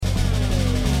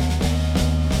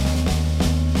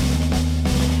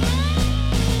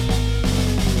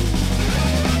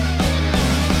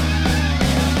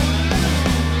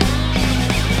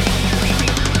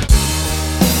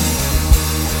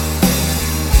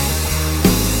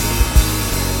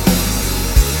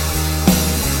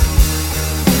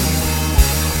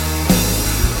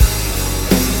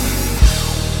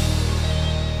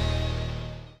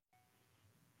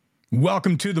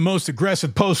Welcome to the most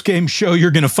aggressive post-game show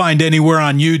you're going to find anywhere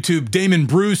on YouTube. Damon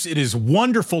Bruce, it is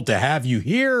wonderful to have you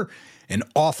here. An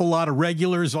awful lot of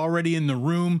regulars already in the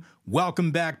room.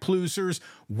 Welcome back, Plusers.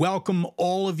 Welcome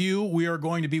all of you. We are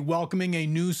going to be welcoming a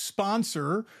new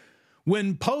sponsor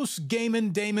when Postgame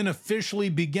and Damon officially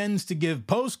begins to give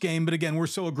postgame. But again, we're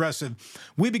so aggressive.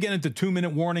 We begin at the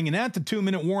 2-minute warning, and at the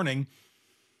 2-minute warning,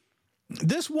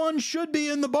 this one should be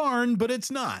in the barn, but it's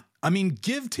not. I mean,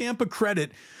 give Tampa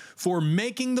credit for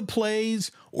making the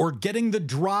plays or getting the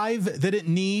drive that it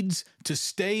needs to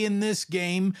stay in this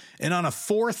game. And on a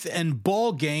 4th and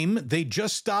ball game, they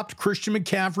just stopped Christian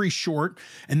McCaffrey short,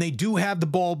 and they do have the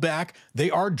ball back. They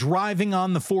are driving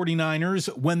on the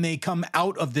 49ers when they come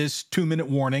out of this 2-minute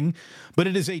warning, but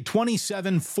it is a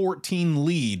 27-14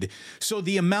 lead. So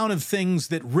the amount of things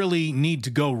that really need to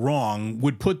go wrong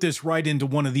would put this right into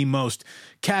one of the most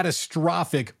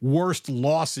catastrophic, worst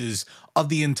losses of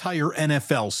the entire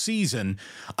NFL season.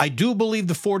 I do believe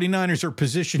the 49ers are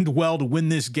positioned well to win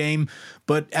this game,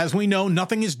 but as we know,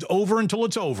 nothing is over until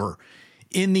it's over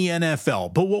in the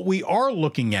NFL. But what we are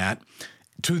looking at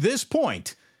to this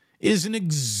point is an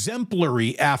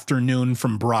exemplary afternoon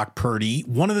from Brock Purdy.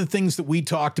 One of the things that we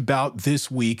talked about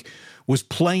this week was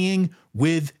playing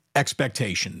with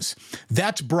expectations.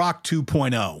 That's Brock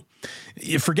 2.0.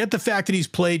 You forget the fact that he's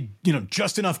played,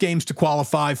 just enough games to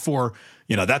qualify for,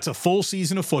 that's a full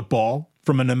season of football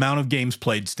from an amount of games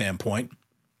played standpoint.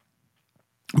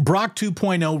 Brock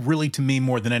 2.0 really, to me,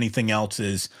 more than anything else,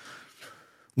 is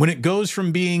when it goes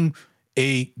from being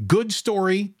a good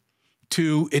story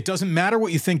to it doesn't matter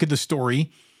what you think of the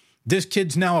story. This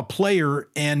kid's now a player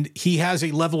and he has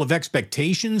a level of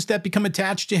expectations that become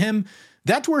attached to him.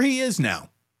 That's where he is now.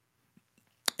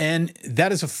 And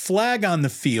that is a flag on the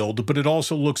field, but it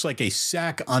also looks like a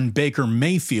sack on Baker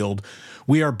Mayfield.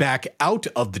 We are back out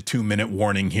of the 2-minute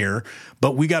warning here,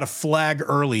 but we got a flag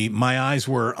early. My eyes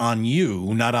were on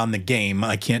you, not on the game.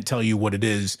 I can't tell you what it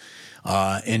is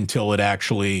until it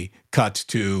actually cuts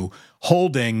to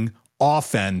holding,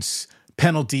 offense,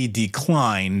 penalty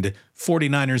declined.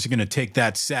 49ers are going to take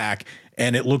that sack,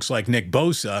 and it looks like Nick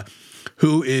Bosa,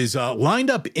 who is lined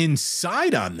up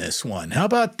inside on this one. How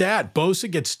about that? Bosa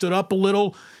gets stood up a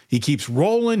little. He keeps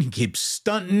rolling. He keeps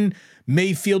stunting.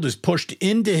 Mayfield is pushed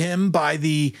into him by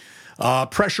the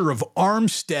pressure of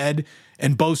Armstead,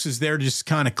 and Bosa's there to just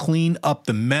kind of clean up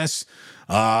the mess.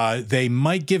 They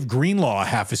might give Greenlaw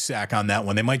half a sack on that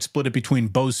one. They might split it between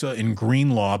Bosa and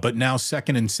Greenlaw, but now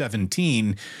 2nd and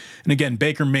 17. And again,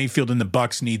 Baker Mayfield and the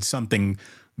Bucs need something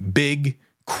big,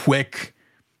 quick,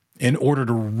 in order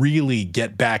to really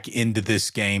get back into this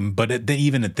game. But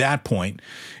even at that point,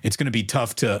 it's going to be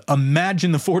tough to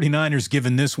imagine the 49ers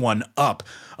giving this one up.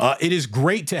 It is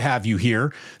great to have you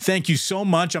here. Thank you so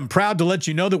much. I'm proud to let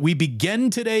you know that we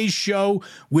begin today's show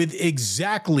with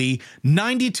exactly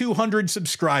 9,200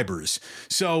 subscribers.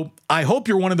 So I hope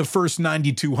you're one of the first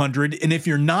 9,200. And if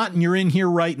you're not and you're in here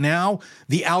right now,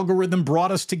 the algorithm brought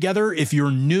us together. If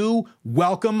you're new,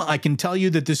 welcome. I can tell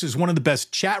you that this is one of the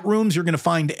best chat rooms you're going to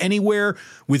find anywhere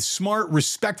with smart,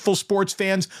 respectful sports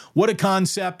fans. What a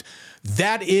concept.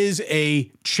 That is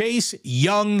a Chase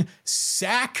Young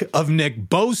sack of Nick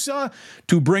Bosa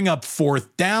to bring up 4th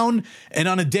down. And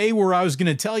on a day where I was going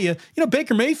to tell you,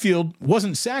 Baker Mayfield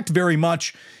wasn't sacked very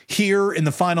much here in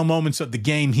the final moments of the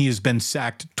game. He has been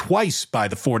sacked twice by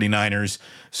the 49ers.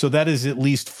 So that is at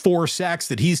least 4 sacks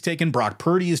that he's taken. Brock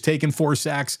Purdy has taken 4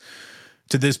 sacks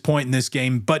to this point in this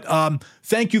game. But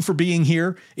thank you for being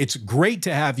here. It's great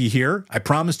to have you here. I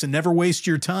promise to never waste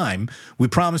your time. We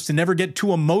promise to never get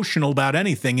too emotional about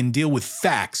anything and deal with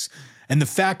facts. And the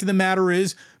fact of the matter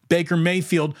is, Baker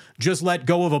Mayfield just let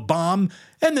go of a bomb,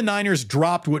 and the Niners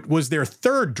dropped what was their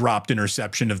 3rd dropped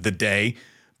interception of the day.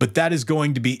 But that is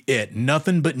going to be it.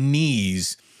 Nothing but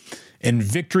knees and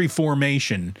victory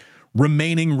formation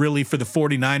remaining really for the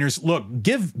 49ers. Look,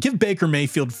 give Baker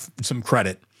Mayfield some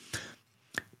credit.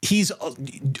 He's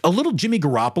a little Jimmy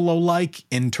Garoppolo-like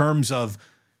in terms of,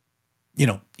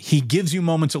 he gives you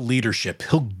moments of leadership.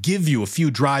 He'll give you a few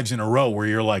drives in a row where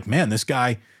you're like, man, this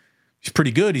guy, he's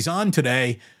pretty good. He's on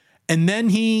today. And then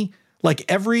he, like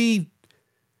every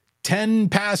 10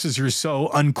 passes or so,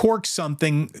 uncorks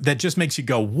something that just makes you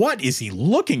go, what is he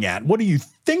looking at? What are you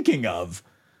thinking of?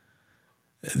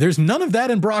 There's none of that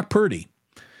in Brock Purdy.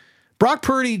 Brock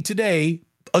Purdy today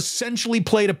essentially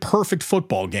played a perfect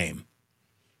football game.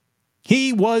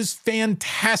 He was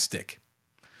fantastic.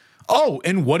 Oh,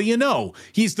 and what do you know?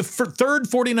 He's the 3rd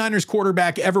 49ers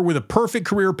quarterback ever with a perfect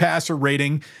career passer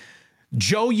rating.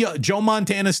 Joe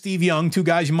Montana, Steve Young, 2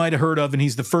 guys you might have heard of, and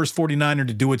he's the first 49er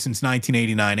to do it since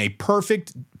 1989. A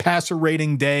perfect passer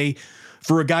rating day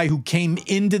for a guy who came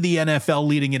into the NFL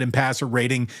leading it in passer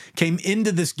rating, came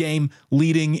into this game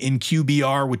leading in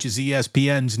QBR, which is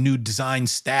ESPN's new design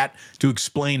stat to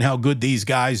explain how good these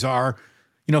guys are.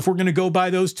 You know, if we're going to go by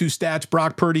those two stats,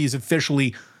 Brock Purdy is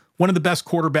officially one of the best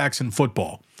quarterbacks in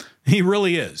football. He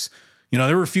really is. You know,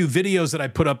 there were a few videos that I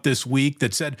put up this week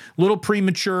that said a little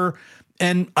premature,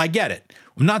 and I get it.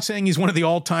 I'm not saying he's one of the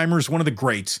all-timers, one of the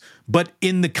greats, but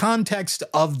in the context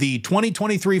of the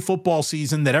 2023 football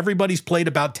season that everybody's played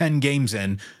about 10 games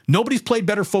in, nobody's played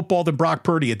better football than Brock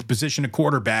Purdy at the position of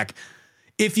quarterback.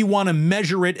 If you want to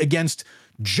measure it against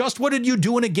just what did you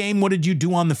do in a game, what did you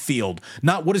do on the field,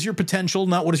 not what is your potential,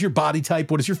 not what is your body type,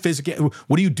 what is your physical,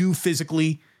 what do you do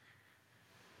physically.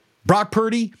 Brock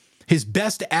Purdy, his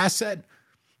best asset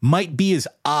might be his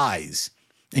eyes.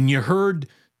 And you heard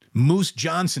Moose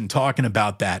Johnson talking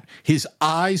about that. His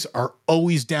eyes are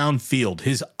always downfield.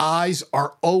 His eyes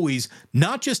are always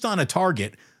not just on a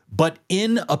target, but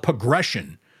in a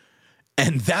progression.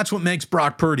 And that's what makes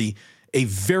Brock Purdy a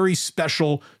very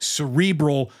special,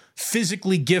 cerebral,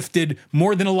 physically gifted,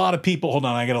 more than a lot of people. Hold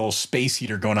on, I got a little space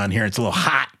heater going on here. It's a little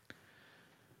hot.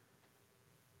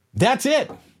 That's it.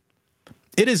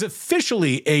 It is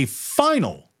officially a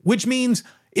final, which means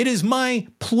it is my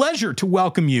pleasure to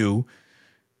welcome you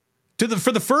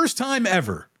for the first time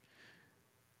ever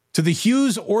to the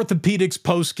Hughes Orthopedics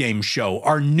postgame show.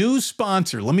 Our new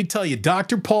sponsor, let me tell you,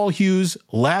 Dr. Paul Hughes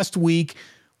last week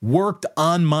worked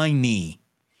on my knee.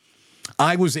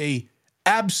 I was a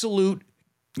absolute,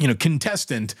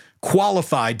 contestant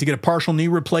qualified to get a partial knee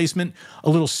replacement. A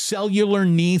little cellular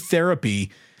knee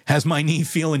therapy has my knee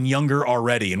feeling younger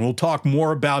already. And we'll talk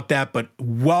more about that. But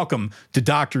welcome to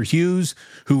Dr. Hughes,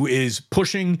 who is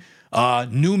pushing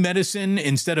new medicine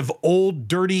instead of old,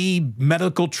 dirty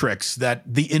medical tricks that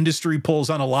the industry pulls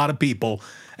on a lot of people.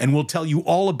 And we'll tell you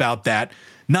all about that,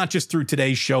 not just through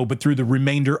today's show, but through the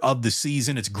remainder of the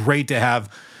season. It's great to have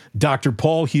Dr.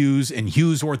 Paul Hughes and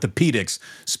Hughes Orthopedics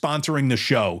sponsoring the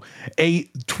show. A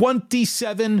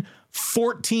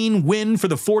 27-14 win for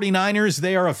the 49ers.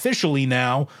 They are officially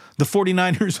now, the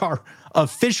 49ers are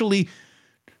officially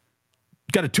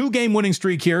got a 2-game winning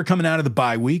streak here coming out of the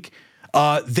bye week.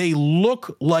 They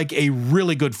look like a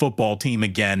really good football team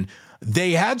again.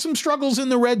 They had some struggles in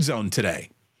the red zone today.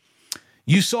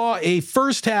 You saw a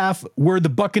first half where the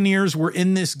Buccaneers were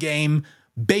in this game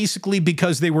basically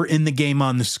because they were in the game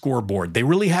on the scoreboard. They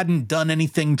really hadn't done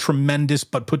anything tremendous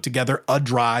but put together a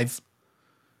drive.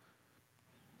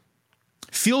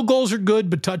 Field goals are good,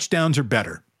 but touchdowns are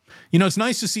better. It's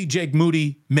nice to see Jake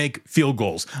Moody make field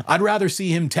goals. I'd rather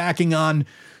see him tacking on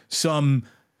some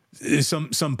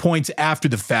points after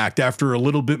the fact, after a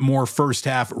little bit more first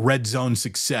half red zone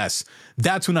success.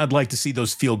 That's when I'd like to see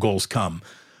those field goals come.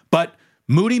 But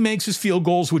Moody makes his field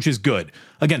goals, which is good.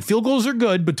 Again, field goals are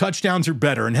good, but touchdowns are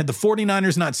better. And had the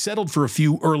 49ers not settled for a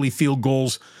few early field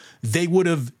goals, they would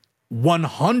have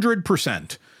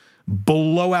 100%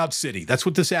 blowout city. That's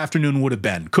what this afternoon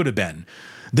could have been.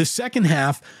 The second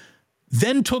half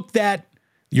then took that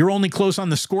you're only close on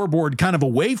the scoreboard kind of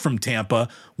away from Tampa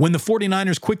when the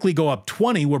 49ers quickly go up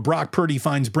 20, where Brock Purdy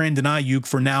finds Brandon Ayuk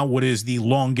for now what is the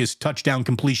longest touchdown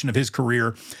completion of his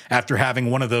career after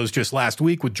having one of those just last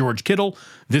week with George Kittle.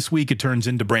 This week it turns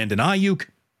into Brandon Ayuk.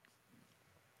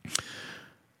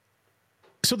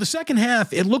 So the second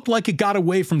half, it looked like it got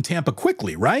away from Tampa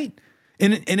quickly, right?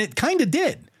 And it kind of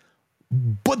did.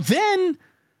 But then,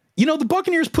 the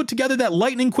Buccaneers put together that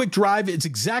lightning quick drive. It's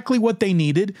exactly what they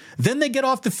needed. Then they get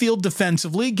off the field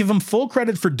defensively. Give them full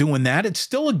credit for doing that. It's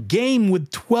still a game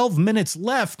with 12 minutes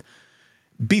left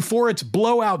before it's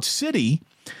blowout city.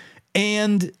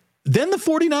 And then the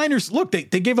 49ers, look, they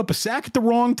gave up a sack at the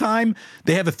wrong time.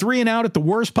 They have a 3-and-out at the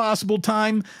worst possible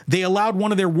time. They allowed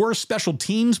one of their worst special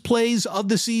teams plays of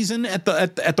the season at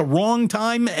the wrong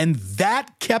time. And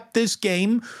that kept this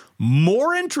game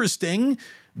more interesting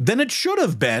than it should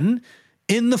have been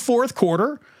in the fourth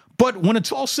quarter. But when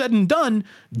it's all said and done,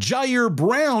 Jair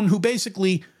Brown, who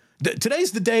basically,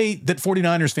 today's the day that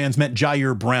 49ers fans met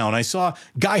Jair Brown. I saw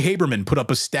Guy Haberman put up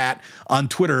a stat on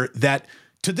Twitter that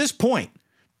to this point,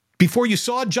 before you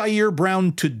saw Jair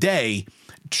Brown today,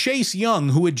 Chase Young,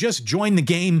 who had just joined the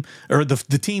game or the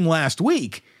team last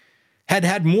week,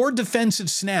 had more defensive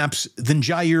snaps than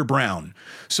Jair Brown.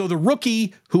 So the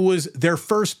rookie who was their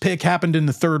first pick happened in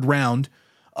the third round.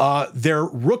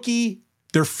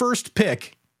 Their first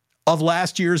pick of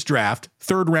last year's draft,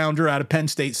 third rounder out of Penn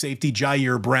State safety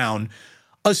Jair Brown,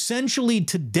 essentially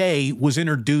today was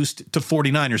introduced to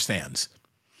 49ers fans.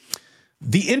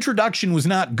 The introduction was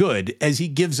not good as he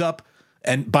gives up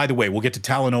And by the way, we'll get to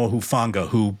Talanoa Hufanga,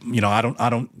 who,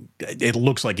 it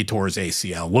looks like he tore his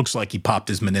ACL. Looks like he popped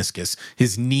his meniscus.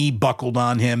 His knee buckled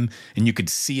on him, and you could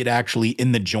see it actually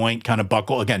in the joint kind of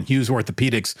buckle. Again, Hughes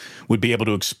Orthopedics would be able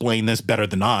to explain this better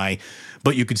than I,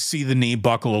 but you could see the knee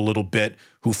buckle a little bit.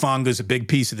 Hufanga's a big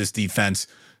piece of this defense.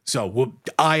 So we'll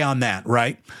eye on that,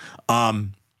 right?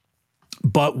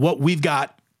 But what we've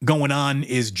got going on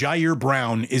is Jair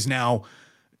Brown is now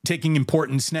taking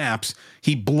important snaps.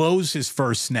 He blows his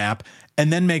first snap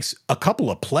and then makes a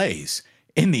couple of plays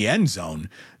in the end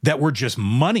zone that were just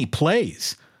money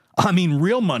plays. I mean,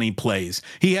 real money plays.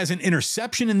 He has an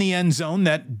interception in the end zone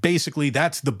that basically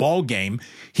that's the ball game.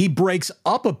 He breaks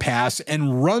up a pass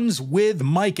and runs with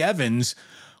Mike Evans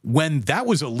when that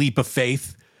was a leap of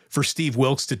faith for Steve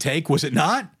Wilks to take, was it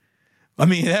not? I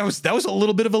mean, that was a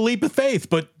little bit of a leap of faith,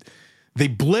 but they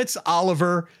blitz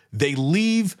Oliver. They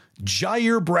leave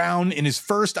Jair Brown in his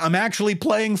first, I'm actually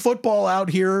playing football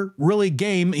out here, really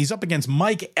game. He's up against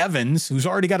Mike Evans, who's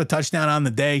already got a touchdown on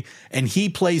the day, and he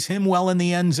plays him well in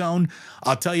the end zone.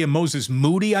 I'll tell you, Moses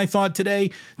Moody, I thought today,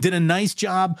 did a nice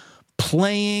job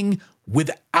playing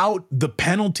without the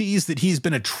penalties that he's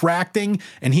been attracting,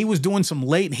 and he was doing some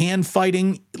late hand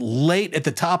fighting, late at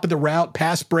the top of the route,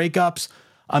 pass breakups.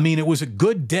 I mean, it was a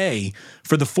good day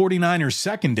for the 49ers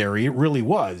secondary. It really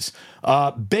was.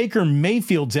 Baker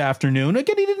Mayfield's afternoon,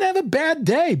 again, he didn't have a bad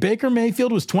day. Baker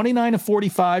Mayfield was 29 of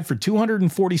 45 for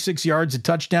 246 yards, a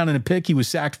touchdown and a pick. He was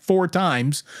sacked 4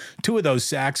 times, 2 of those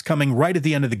sacks coming right at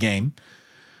the end of the game.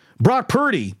 Brock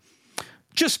Purdy,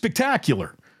 just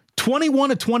spectacular.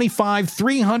 21 of 25,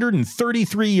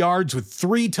 333 yards with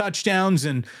 3 touchdowns,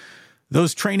 and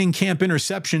those training camp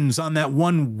interceptions on that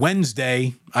one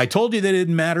Wednesday, I told you they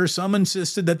didn't matter. Some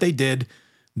insisted that they did.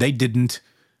 They didn't.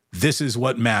 This is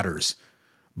what matters.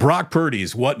 Brock Purdy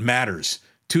is what matters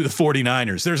to the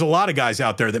 49ers. There's a lot of guys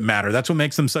out there that matter. That's what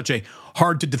makes them such a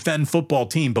hard-to-defend football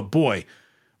team. But boy,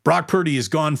 Brock Purdy has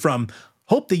gone from,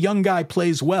 hope the young guy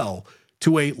plays well,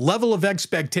 to a level of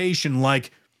expectation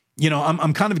like,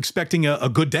 I'm kind of expecting a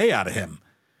good day out of him.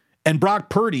 And Brock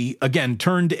Purdy, again,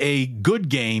 turned a good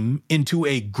game into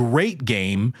a great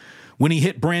game when he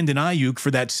hit Brandon Ayuk for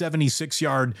that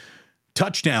 76-yard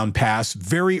touchdown pass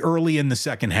very early in the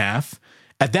second half.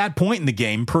 At that point in the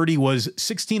game, Purdy was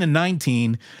 16 and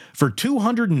 19 for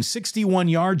 261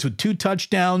 yards with 2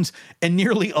 touchdowns and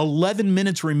nearly 11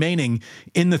 minutes remaining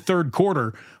in the third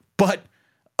quarter. But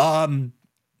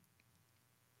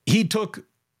he took,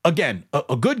 again,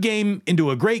 a good game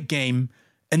into a great game,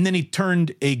 and then he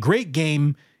turned a great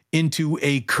game into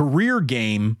a career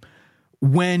game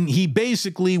when he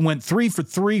basically went 3 for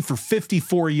 3 for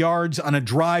 54 yards on a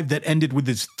drive that ended with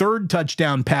his 3rd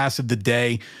touchdown pass of the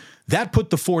day. That put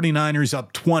the 49ers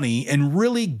up 20 and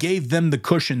really gave them the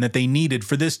cushion that they needed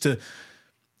for this to,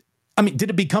 did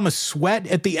it become a sweat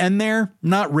at the end there?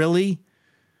 Not really.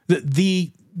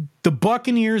 The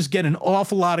Buccaneers get an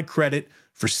awful lot of credit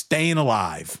for staying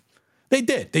alive. They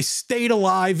did. They stayed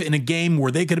alive in a game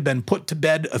where they could have been put to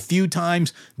bed a few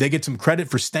times. They get some credit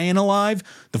for staying alive.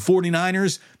 The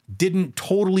 49ers didn't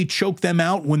totally choke them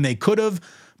out when they could have,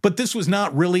 but this was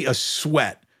not really a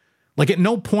sweat. Like at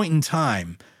no point in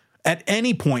time, at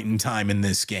any point in time in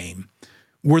this game,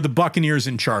 were the Buccaneers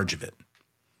in charge of it.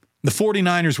 The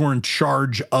 49ers were in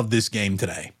charge of this game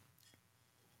today.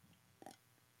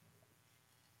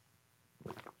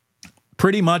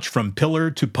 Pretty much from pillar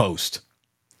to post.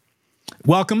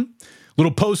 Welcome.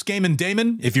 Little post-game and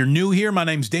Damon. If you're new here, my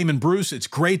name's Damon Bruce. It's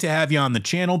great to have you on the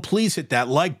channel. Please hit that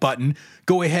like button.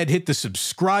 Go ahead, hit the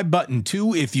subscribe button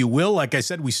too, if you will. Like I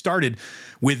said, we started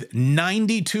with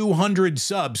 9,200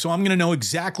 subs, so I'm going to know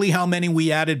exactly how many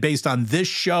we added based on this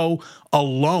show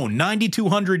alone.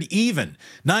 9,200 even.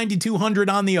 9,200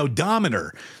 on the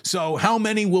odometer. So how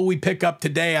many will we pick up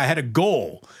today? I had a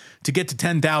goal to get to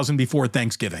 10,000 before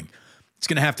Thanksgiving. It's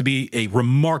going to have to be a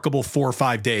remarkable 4 or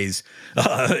 5 days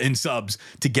in subs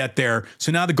to get there.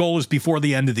 So now the goal is before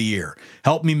the end of the year.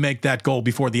 Help me make that goal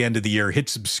before the end of the year. Hit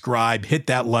subscribe, hit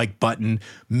that like button,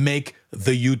 make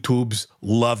the YouTubes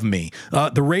love me.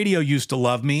 The radio used to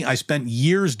love me. I spent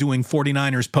years doing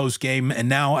 49ers post game, and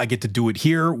now I get to do it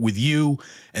here with you,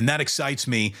 and that excites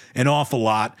me an awful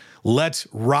lot. Let's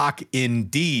rock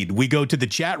indeed. We go to the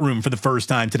chat room for the first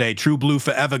time today. True Blue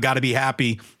Forever, got to be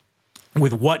happy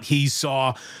with what he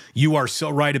saw. You are so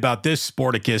right about this,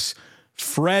 Sporticus.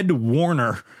 Fred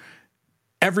Warner,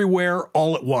 Everywhere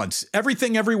All at Once.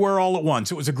 Everything Everywhere All at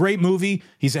Once. It was a great movie.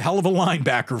 He's a hell of a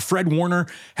linebacker. Fred Warner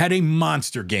had a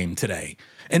monster game today.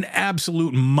 An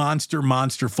absolute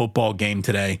monster football game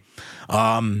today.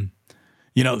 The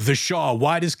Shaw.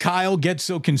 Why does Kyle get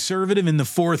so conservative in the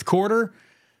fourth quarter?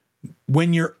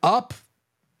 When you're up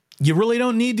you really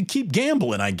don't need to keep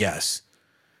gambling, I guess.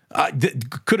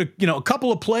 Could have, a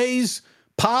couple of plays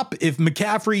pop if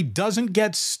McCaffrey doesn't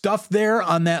get stuffed there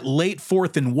on that late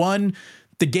 4th and 1.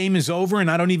 The game is over, and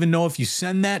I don't even know if you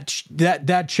send that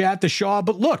chat to Shaw.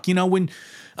 But look, when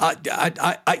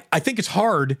I think it's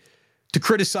hard to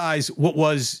criticize what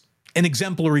was an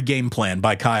exemplary game plan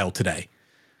by Kyle today.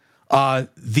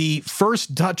 The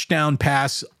first touchdown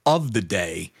pass of the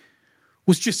day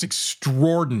was just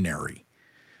extraordinary.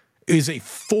 It is a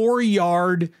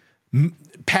 4-yard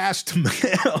pass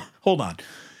to hold on.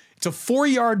 It's a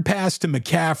 4-yard pass to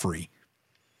McCaffrey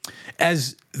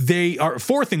as they are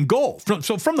 4th and goal. From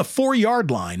the 4-yard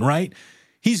line, right?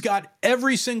 He's got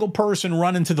every single person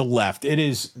running to the left. It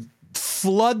is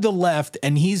flood the left,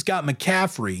 and he's got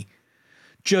McCaffrey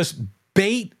just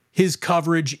bait his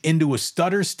coverage into a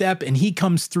stutter step, and he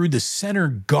comes through the center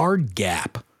guard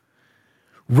gap,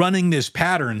 running this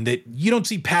pattern that you don't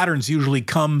see patterns usually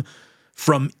come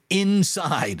from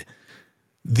inside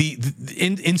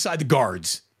inside the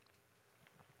guards.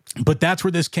 But that's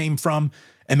where this came from,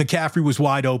 and McCaffrey was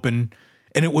wide open,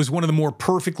 and it was one of the more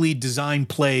perfectly designed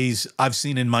plays I've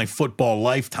seen in my football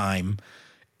lifetime,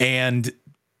 and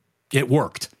it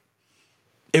worked.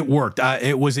 It worked.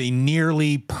 It was a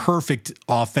nearly perfect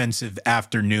offensive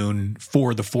afternoon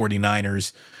for the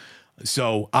 49ers.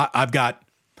 So I got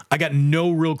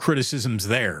no real criticisms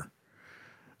there.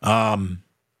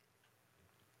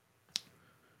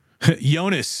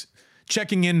 Jonas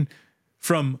checking in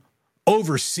from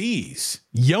overseas.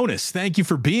 Jonas, thank you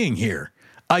for being here.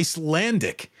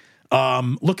 Icelandic.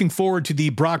 Looking forward to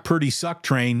the Brock Purdy suck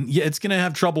train. Yeah, it's going to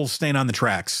have trouble staying on the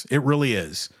tracks. It really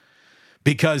is.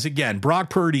 Because, again,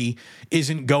 Brock Purdy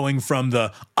isn't going from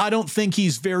the I don't think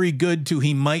he's very good to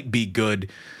he might be good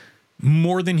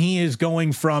more than he is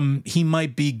going from he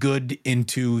might be good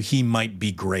into he might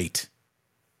be great.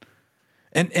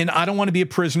 And I don't want to be a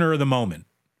prisoner of the moment.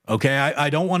 Okay, I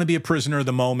don't want to be a prisoner of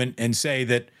the moment and say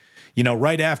that,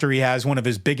 right after he has one of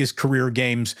his biggest career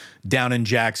games down in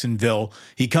Jacksonville,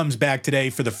 he comes back today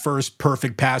for the first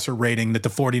perfect passer rating that the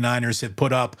 49ers have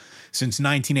put up since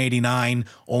 1989.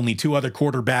 Only 2 other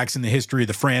quarterbacks in the history of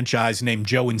the franchise named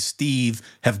Joe and Steve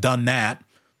have done that.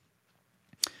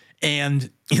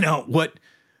 And,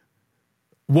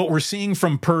 what we're seeing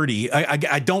from Purdy,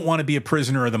 I don't want to be a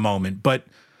prisoner of the moment, but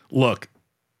look,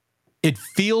 it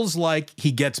feels like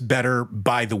he gets better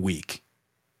by the week,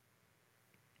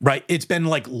 right? It's been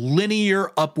like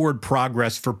linear upward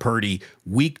progress for Purdy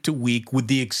week to week, with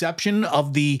the exception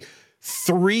of the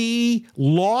 3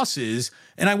 losses.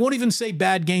 And I won't even say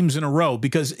bad games in a row,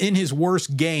 because in his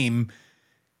worst game,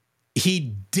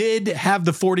 he did have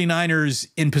the 49ers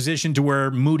in position to where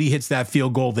Moody hits that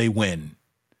field goal, they win.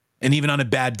 And even on a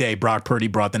bad day, Brock Purdy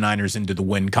brought the Niners into the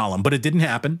win column, but it didn't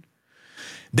happen.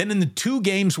 Then in the 2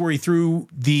 games where he threw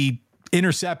the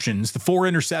interceptions, the 4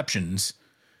 interceptions,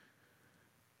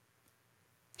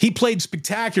 he played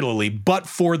spectacularly, but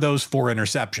for those 4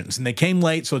 interceptions. And they came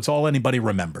late, so it's all anybody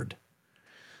remembered.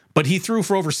 But he threw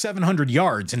for over 700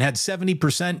 yards and had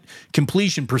 70%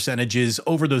 completion percentages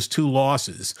over those 2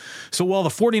 losses. So while the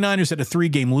 49ers had a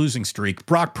 3-game losing streak,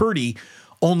 Brock Purdy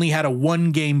only had a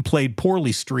 1-game played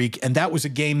poorly streak, and that was a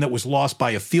game that was lost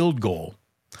by a field goal.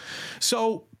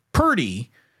 So Purdy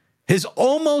has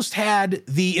almost had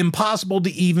the impossible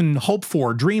to even hope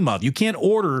for, dream of. You can't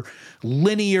order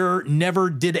linear, never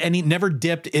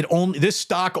dipped. This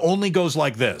stock only goes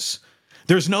like this.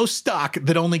 There's no stock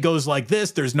that only goes like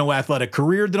this. There's no athletic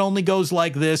career that only goes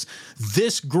like this.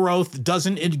 This growth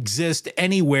doesn't exist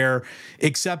anywhere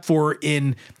except for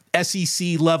in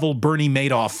SEC level Bernie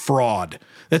Madoff fraud.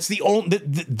 That's the only,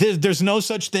 there's no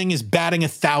such thing as batting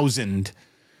 1,000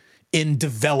 in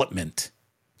development,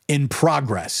 in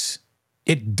progress.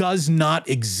 It does not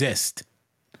exist.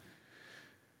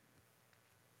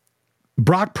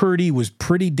 Brock Purdy was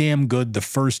pretty damn good the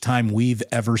first time we've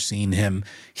ever seen him.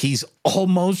 He's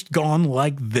almost gone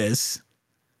like this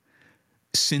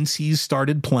since he's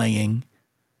started playing.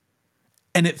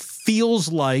 And it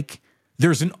feels like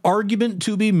there's an argument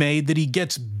to be made that he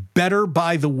gets better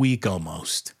by the week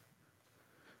almost.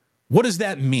 What does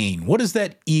that mean? What does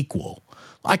that equal?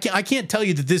 I can't tell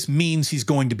you that this means he's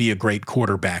going to be a great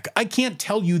quarterback. I can't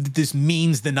tell you that this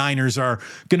means the Niners are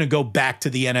going to go back to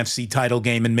the NFC title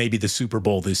game and maybe the Super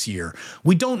Bowl this year.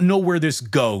 We don't know where this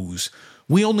goes.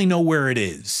 We only know where it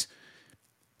is.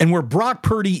 And where Brock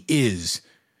Purdy is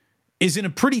in a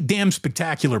pretty damn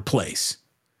spectacular place.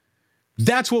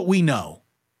 That's what we know.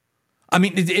 I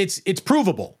mean, it's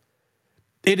provable.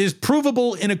 It is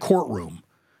provable in a courtroom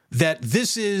that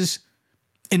this is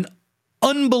an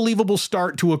unbelievable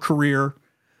start to a career,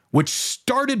 which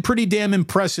started pretty damn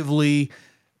impressively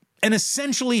and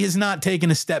essentially has not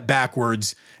taken a step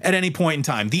backwards at any point in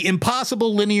time. The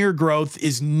impossible linear growth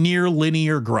is near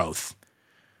linear growth.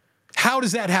 How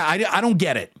does that happen? I don't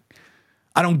get it.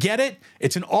 I don't get it.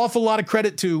 It's an awful lot of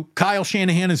credit to Kyle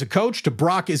Shanahan as a coach, to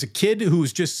Brock as a kid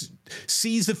who's just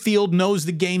sees the field, knows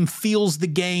the game, feels the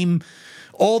game,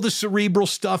 all the cerebral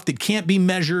stuff that can't be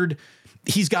measured.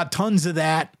 He's got tons of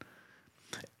that.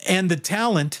 And the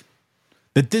talent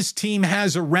that this team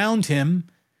has around him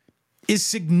is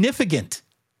significant.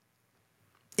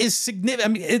 I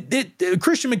mean,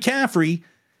 Christian McCaffrey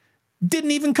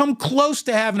didn't even come close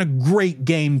to having a great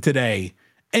game today,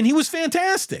 and he was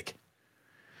fantastic.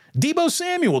 Deebo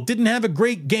Samuel didn't have a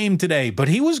great game today, but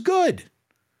he was good.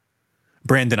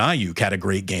 Brandon Ayuk had a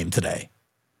great game today.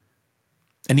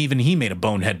 And even he made a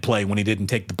bonehead play when he didn't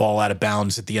take the ball out of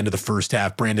bounds at the end of the first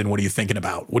half. Brandon, what are you thinking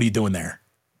about? What are you doing there?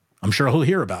 I'm sure he'll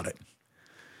hear about it.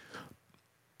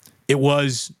 It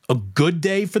was a good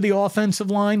day for the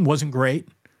offensive line. Wasn't great.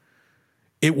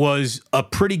 It was a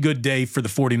pretty good day for the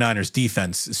 49ers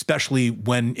defense, especially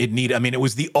when it needed. I mean, it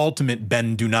was the ultimate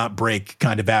bend, do not break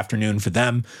kind of afternoon for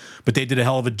them, but they did a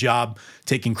hell of a job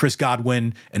taking Chris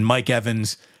Godwin and Mike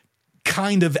Evans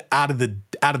kind of out of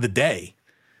the day.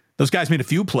 Those guys made a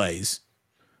few plays,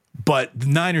 but the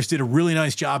Niners did a really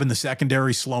nice job in the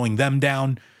secondary, slowing them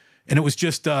down. And it was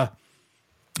just, it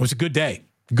was a good day.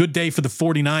 Good day for the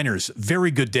 49ers. Very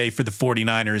good day for the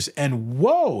 49ers. And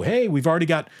whoa, hey, we've already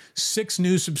got 6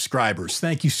 new subscribers.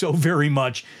 Thank you so very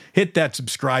much. Hit that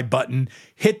subscribe button.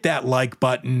 Hit that like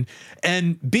button.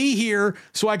 And be here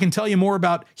so I can tell you more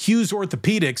about Hughes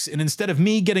Orthopedics. And instead of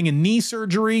me getting a knee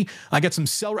surgery, I got some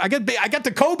I got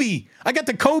the Kobe. I got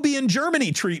the Kobe in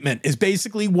Germany treatment is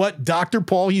basically what Dr.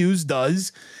 Paul Hughes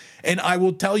does. And I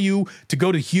will tell you to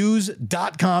go to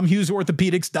hughes.com,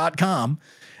 hughesorthopedics.com.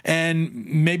 And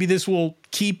maybe this will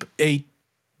keep a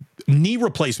knee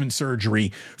replacement surgery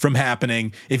from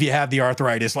happening if you have the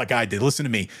arthritis like I did. Listen to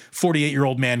me,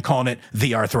 48-year-old man calling it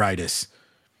the arthritis.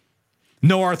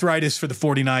 No arthritis for the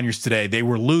 49ers today. They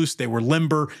were loose, they were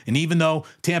limber, and even though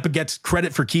Tampa gets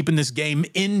credit for keeping this game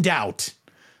in doubt,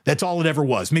 that's all it ever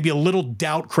was. Maybe a little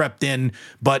doubt crept in,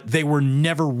 but they were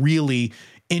never really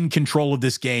in control of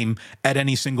this game at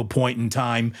any single point in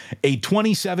time. A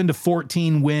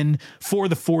 27-14 win for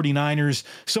the 49ers.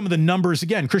 Some of the numbers,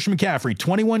 again, Christian McCaffrey,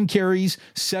 21 carries,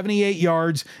 78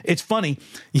 yards. It's funny,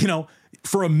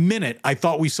 for a minute, I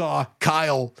thought we saw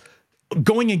Kyle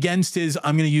going against his,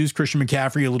 I'm going to use Christian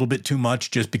McCaffrey a little bit too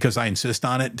much just because I insist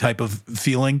on it type of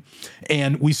feeling.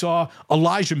 And we saw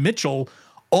Elijah Mitchell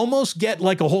almost get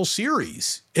like a whole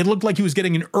series. It looked like he was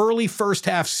getting an early first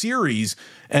half series,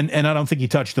 and I don't think he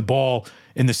touched the ball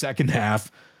in the second half.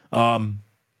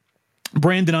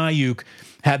 Brandon Ayuk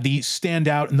had the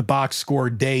standout in the box score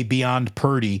day beyond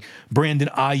Purdy. Brandon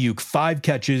Ayuk, 5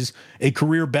 catches, a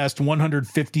career best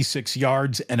 156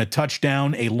 yards and a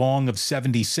touchdown, a long of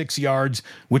 76 yards,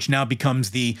 which now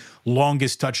becomes the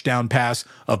longest touchdown pass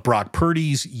of Brock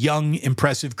Purdy's young,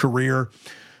 impressive career.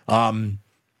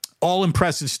 All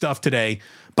impressive stuff today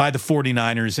by the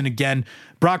 49ers. And again,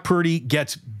 Brock Purdy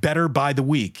gets better by the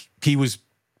week. He was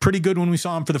pretty good when we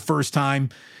saw him for the first time,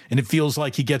 and it feels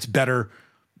like he gets better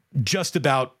just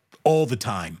about all the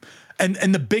time.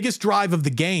 And the biggest drive of the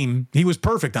game, he was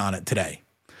perfect on it today.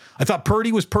 I thought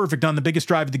Purdy was perfect on the biggest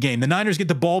drive of the game. The Niners get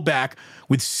the ball back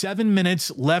with 7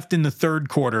 minutes left in the third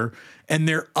quarter, and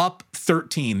they're up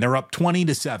 13. They're up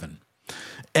 20-7.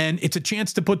 And it's a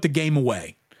chance to put the game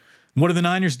away. What do the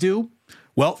Niners do?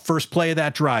 Well, first play of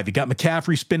that drive, you got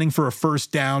McCaffrey spinning for a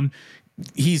first down.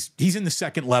 He's in the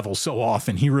second level so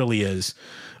often. He really is.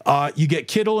 You get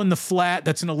Kittle in the flat.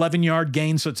 That's an 11-yard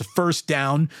gain, so it's a first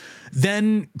down.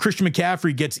 Then Christian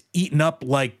McCaffrey gets eaten up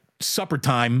like supper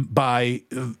time by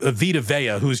Vita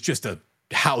Vea, who's just a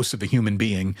house of a human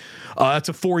being. That's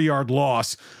a 4-yard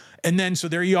loss. And then, so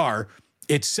there you are.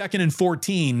 It's 2nd and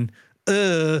 14.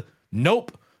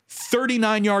 Nope.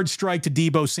 39-yard strike to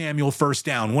Deebo Samuel, first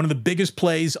down. One of the biggest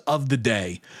plays of the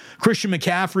day. Christian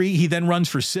McCaffrey, he then runs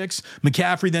for 6.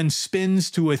 McCaffrey then spins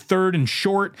to a 3rd and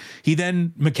short.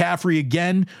 McCaffrey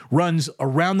again runs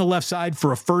around the left side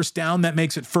for a first down. That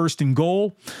makes it 1st and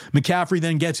goal. McCaffrey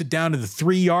then gets it down to the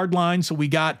 3-yard line. So we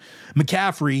got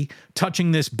McCaffrey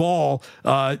touching this ball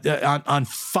on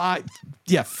 6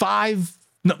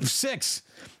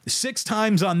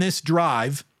 times on this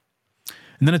drive.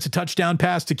 And then it's a touchdown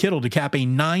pass to Kittle to cap a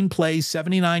 9-play,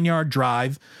 79-yard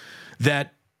drive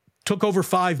that took over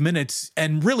 5 minutes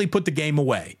and really put the game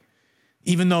away,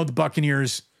 even though the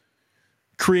Buccaneers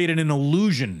created an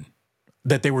illusion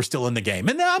that they were still in the game.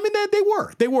 And I mean,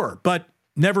 they were, but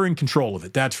never in control of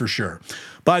it. That's for sure.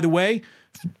 By the way,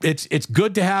 It's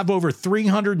good to have over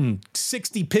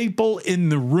 360 people in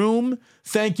the room.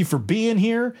 Thank you for being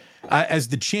here. As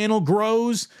the channel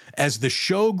grows, as the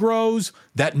show grows,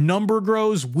 that number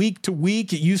grows week to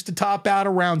week. It used to top out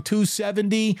around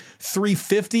 270,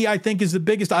 350, I think is the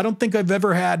biggest. I don't think I've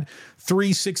ever had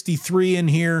 363 in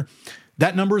here.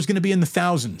 That number is going to be in the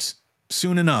thousands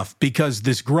soon enough because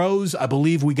this grows. I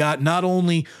believe we got not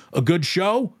only a good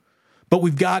show, but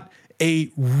we've got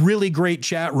a really great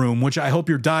chat room, which I hope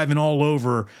you're diving all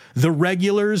over. The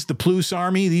regulars, the Plus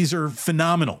Army, these are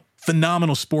phenomenal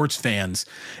sports fans.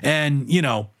 And,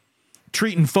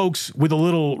 treating folks with a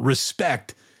little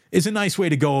respect is a nice way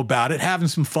to go about it, having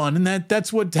some fun. And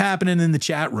that's what's happening in the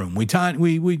chat room. We want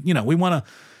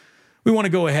to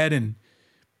go ahead and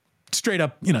straight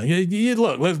up,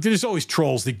 look, there's always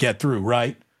trolls that get through,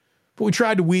 right? But we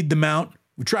try to weed them out.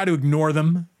 We try to ignore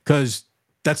them because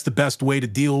that's the best way to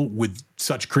deal with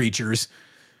such creatures.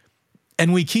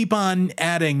 And we keep on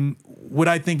adding what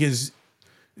I think is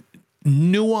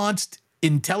nuanced,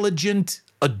 intelligent,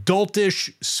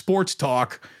 adultish sports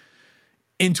talk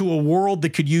into a world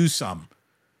that could use some.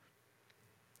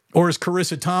 Or as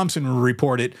Carissa Thompson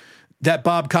reported, that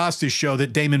Bob Costas show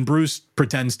that Damon Bruce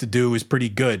pretends to do is pretty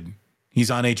good. He's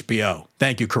on HBO.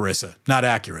 Thank you, Carissa. Not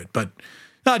accurate, but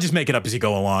I'll just make it up as you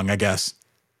go along, I guess.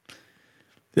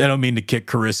 I don't mean to kick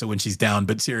Carissa when she's down,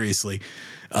 but seriously,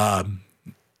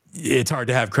 it's hard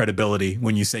to have credibility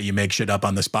when you say you make shit up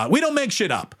on the spot. We don't make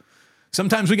shit up.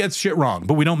 Sometimes we get shit wrong,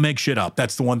 but we don't make shit up.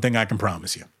 That's the one thing I can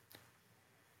promise you.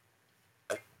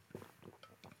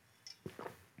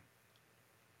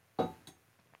 It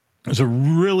was a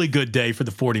really good day for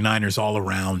the 49ers all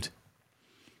around.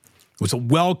 It was a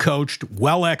well-coached,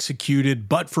 well-executed,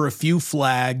 but for a few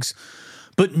flags.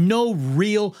 But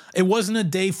it wasn't a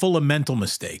day full of mental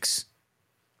mistakes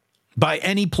by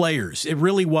any players. It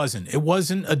really wasn't. It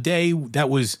wasn't a day that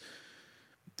was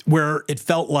where it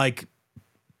felt like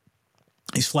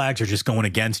these flags are just going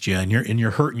against you and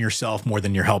you're hurting yourself more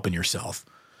than you're helping yourself.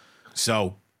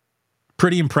 So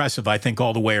pretty impressive, I think,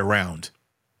 all the way around.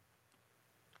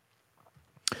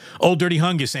 Old Dirty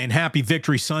Hungus saying happy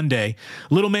Victory Sunday.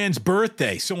 Little man's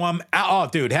birthday. So I'm out. Oh,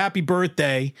 dude, happy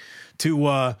birthday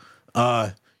to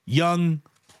young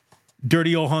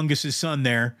Dirty Old Hungus's son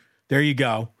there. There you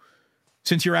go.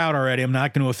 Since you're out already, I'm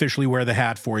not going to officially wear the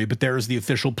hat for you, but there is the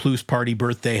official Plus Party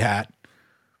birthday hat.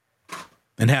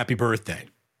 And happy birthday.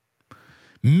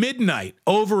 Midnight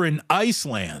over in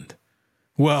Iceland.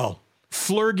 Well,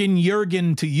 Flurgen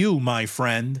Jurgen to you, my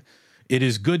friend. It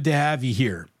is good to have you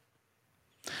here.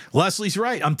 Leslie's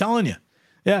right. I'm telling you.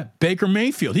 Yeah, Baker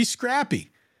Mayfield. He's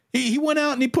scrappy. He went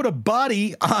out and he put a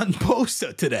body on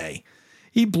Bosa today.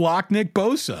 He blocked Nick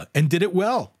Bosa and did it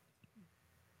well.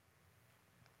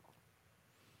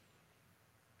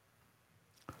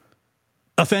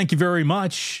 Thank you very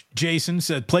much. Jason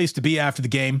said, place to be after the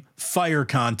game, fire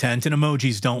content, and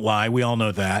emojis don't lie. We all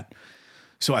know that.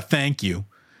 So I thank you.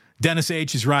 Dennis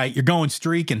H. is right. You're going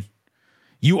streaking.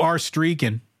 You are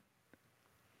streaking.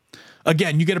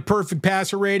 Again, you get a perfect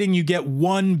passer rating. You get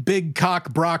one big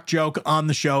cock Brock joke on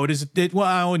the show. Well,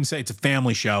 I wouldn't say it's a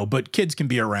family show, but kids can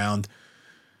be around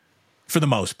for the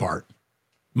most part.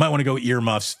 Might want to go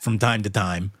earmuffs from time to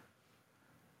time.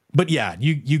 But yeah,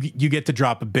 you get to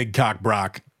drop a big cock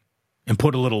Brock and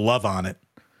put a little love on it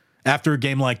after a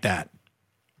game like that.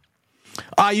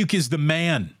 Ayuk is the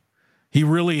man. He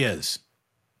really is.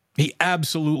 He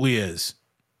absolutely is.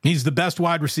 He's the best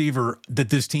wide receiver that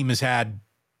this team has had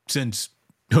since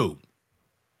who?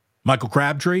 Michael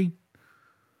Crabtree?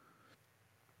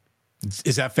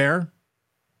 Is that fair?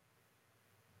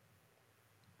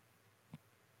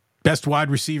 Best wide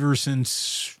receiver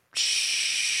since...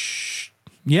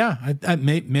 Yeah,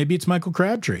 maybe it's Michael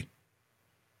Crabtree.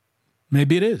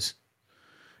 Maybe it is.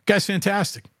 Guy's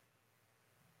fantastic.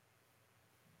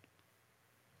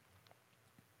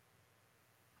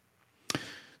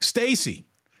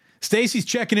 Stacy's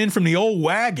checking in from the old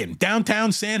wagon,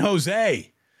 downtown San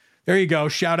Jose. There you go.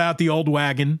 Shout out the old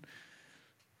wagon.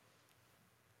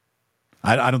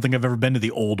 I don't think I've ever been to the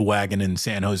old wagon in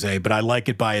San Jose, but I like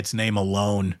it by its name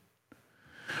alone.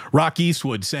 Rock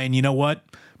Eastwood saying, you know what?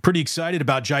 Pretty excited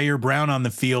about Jair Brown on the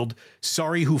field.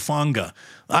 Sorry, Hufanga.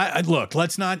 Look,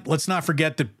 let's not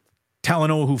forget that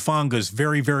Talanoa Hufanga's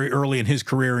very, very early in his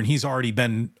career, and he's already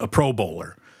been a Pro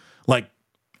Bowler. Like,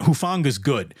 Hufanga's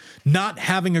good. Not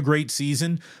having a great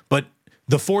season, but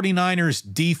the 49ers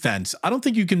defense, I don't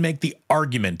think you can make the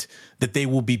argument that they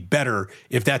will be better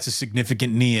if that's a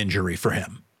significant knee injury for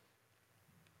him.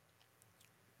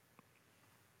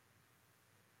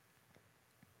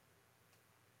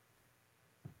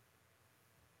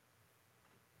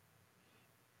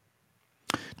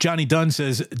 Johnny Dunn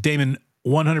says, Damon,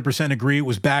 100% agree. It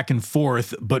was back and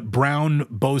forth, but Brown,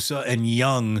 Bosa, and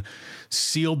Young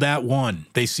sealed that one.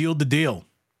 They sealed the deal.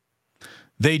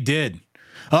 They did.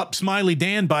 Smiley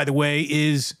Dan, by the way,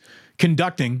 is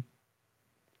conducting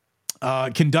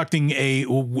a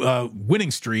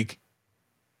winning streak.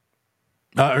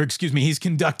 He's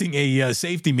conducting a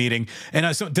safety meeting.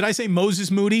 And so did I say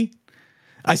Moses Moody?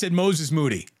 I said Moses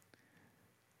Moody.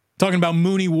 Talking about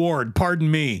Mooney Ward. Pardon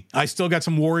me. I still got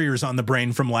some Warriors on the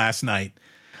brain from last night.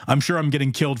 I'm sure I'm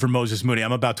getting killed for Moses Moody.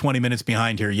 I'm about 20 minutes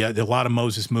behind here. Yeah, a lot of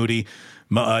Moses Moody.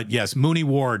 Yes, Mooney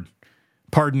Ward.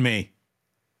 Pardon me.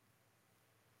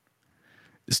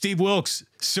 Steve Wilkes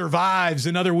survives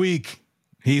another week.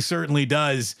 He certainly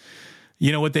does.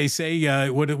 You know what they say?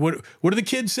 What do the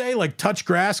kids say? Like, touch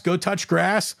grass, go touch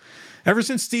grass. Ever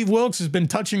since Steve Wilkes has been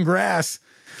touching grass,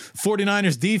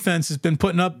 49ers defense has been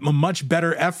putting up a much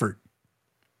better effort.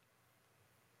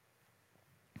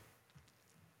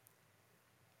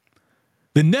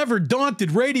 The Never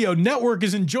Daunted Radio Network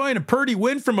is enjoying a purdy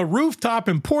win from a rooftop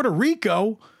in Puerto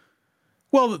Rico.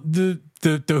 Well, the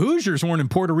Hoosiers weren't in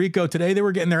Puerto Rico today. They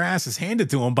were getting their asses handed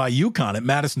to them by UConn at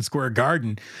Madison Square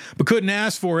Garden, but couldn't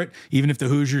ask for it, even if the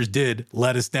Hoosiers did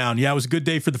let us down. Yeah, it was a good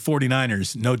day for the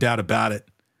 49ers, no doubt about it.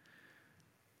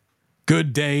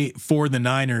 Good day for the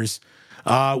Niners.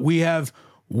 We have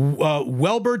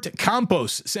Welbert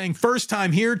Campos saying, first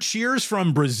time here, cheers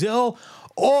from Brazil.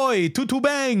 Oi, tutu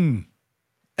bang.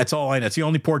 That's all I know. It's the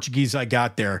only Portuguese I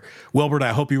got there. Wilbert,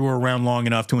 I hope you were around long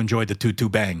enough to enjoy the tutu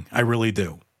bang. I really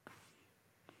do.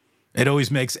 It always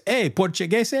makes,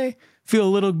 Portuguese feel a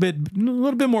little bit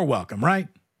more welcome, right?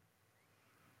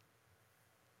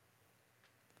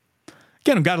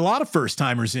 Again, I've got a lot of first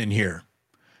timers in here.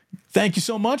 Thank you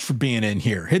so much for being in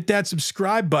here. Hit that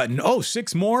subscribe button.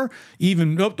 6 more.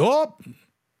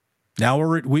 Now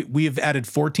we have added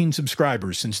 14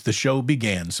 subscribers since the show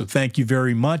began. So thank you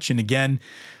very much. And again,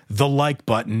 the like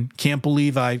button. Can't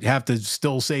believe I have to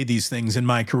still say these things in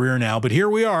my career now, but here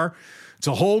we are. It's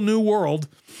a whole new world.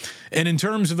 And in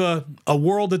terms of a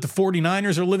world that the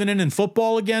 49ers are living in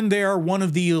football again, they are one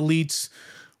of the elites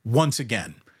once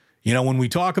again. You know, when we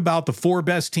talk about the 4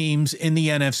 best teams in the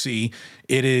NFC,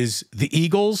 it is the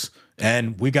Eagles,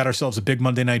 and we got ourselves a big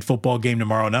Monday Night Football game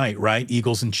tomorrow night, right?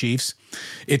 Eagles and Chiefs.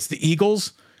 It's the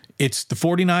Eagles, it's the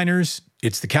 49ers,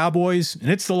 it's the Cowboys,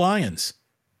 and it's the Lions.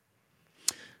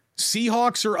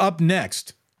 Seahawks are up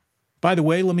next. By the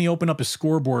way, let me open up a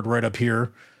scoreboard right up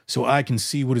here so I can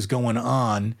see what is going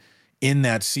on in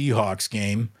that Seahawks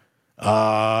game.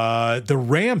 The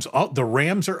Rams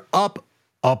are up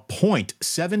a point,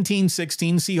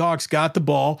 17-16. Seahawks got the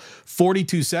ball,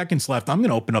 42 seconds left. I'm going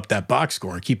to open up that box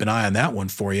score and keep an eye on that one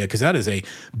for you because that is a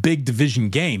big division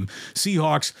game.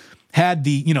 Seahawks had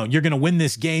the, you're going to win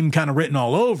this game kind of written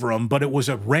all over them, but it was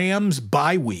a Rams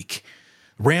bye week.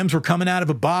 Rams were coming out of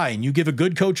a bye, and you give a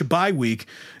good coach a bye week,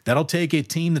 that'll take a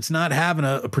team that's not having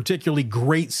a particularly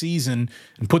great season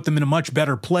and put them in a much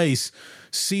better place.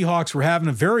 Seahawks were having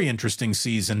a very interesting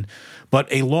season, but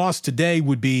a loss today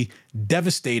would be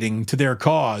devastating to their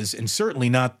cause and certainly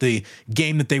not the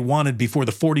game that they wanted before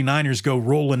the 49ers go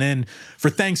rolling in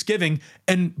for Thanksgiving.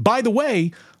 And by the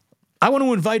way, I want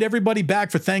to invite everybody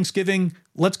back for Thanksgiving.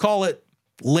 Let's call it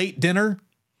late dinner,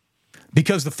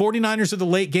 because the 49ers are the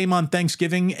late game on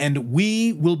Thanksgiving, and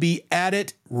we will be at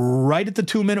it right at the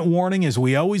 2-minute warning, as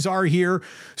we always are here.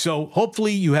 So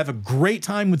hopefully you have a great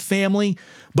time with family.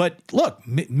 But look,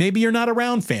 maybe you're not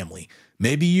around family.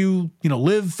 Maybe you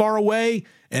live far away,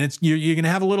 and you're going to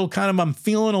have a little kind of I'm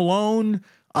feeling alone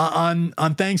on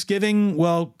Thanksgiving.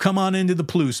 Well, come on into the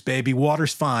Plus, baby.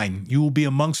 Water's fine. You will be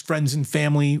amongst friends and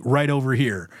family right over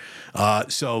here.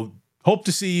 So hope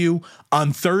to see you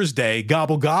on Thursday.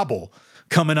 Gobble, gobble,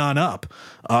 coming on up.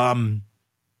 But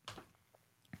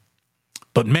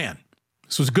man,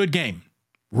 this was a good game.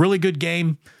 Really good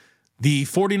game. The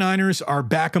 49ers are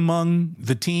back among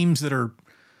the teams that are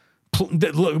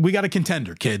look, we got a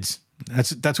contender, kids.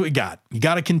 That's what we got. You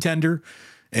got a contender.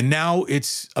 And now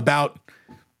it's about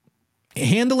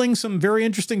handling some very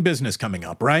interesting business coming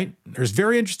up, right? There's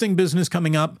very interesting business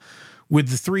coming up with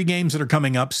the 3 games that are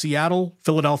coming up: Seattle,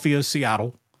 Philadelphia,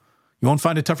 Seattle. You won't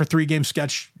find a tougher 3-game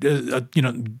stretch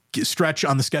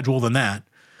on the schedule than that.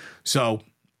 So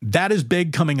that is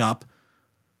big coming up.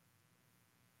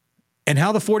 And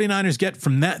how the 49ers get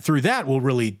from that through that will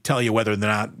really tell you whether or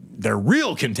not they're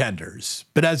real contenders.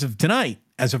 But as of tonight,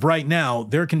 as of right now,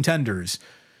 they're contenders.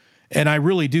 And I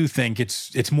really do think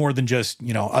it's more than just,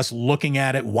 us looking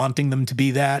at it, wanting them to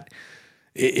be that.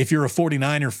 If you're a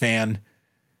 49er fan,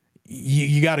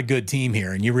 you got a good team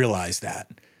here, and you realize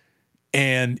that.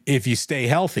 And if you stay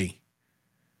healthy,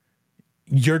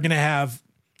 you're going to have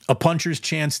a puncher's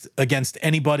chance against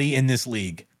anybody in this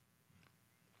league.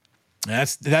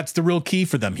 That's the real key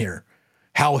for them here.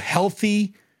 How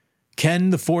healthy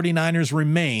can the 49ers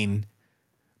remain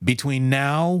between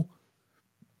now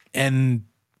and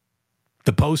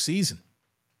the postseason?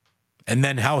 And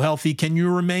then how healthy can you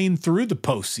remain through the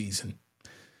postseason?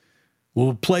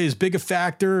 Will it play as big a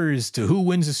factor as to who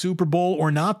wins the Super Bowl or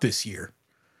not this year?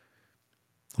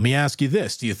 Let me ask you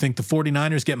this. Do you think the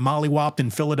 49ers get mollywopped in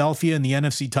Philadelphia in the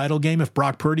NFC title game if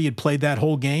Brock Purdy had played that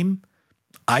whole game?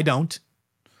 I don't.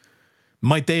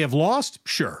 Might they have lost?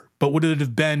 Sure. But would it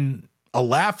have been a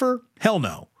laugher? Hell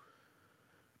no.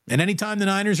 And anytime the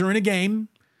Niners are in a game,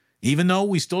 even though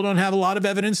we still don't have a lot of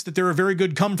evidence that they're a very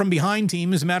good come-from-behind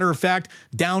team, as a matter of fact,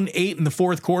 down 8 in the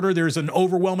fourth quarter, there's an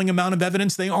overwhelming amount of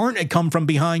evidence they aren't a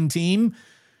come-from-behind team.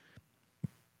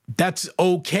 That's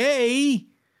okay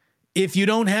if you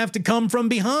don't have to come from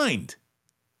behind.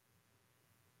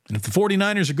 And if the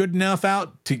 49ers are good enough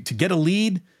out to get a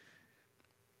lead,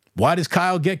 why does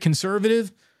Kyle get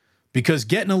conservative? Because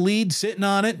getting a lead, sitting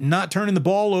on it, and not turning the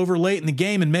ball over late in the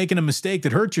game and making a mistake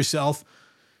that hurts yourself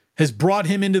has brought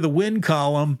him into the win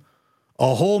column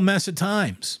a whole mess of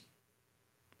times.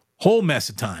 Whole mess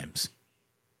of times.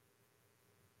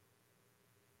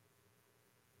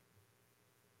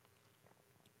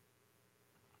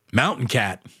 Mountain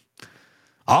Cat.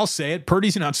 I'll say it.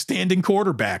 Purdy's an outstanding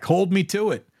quarterback. Hold me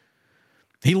to it.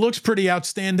 He looks pretty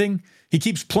outstanding. He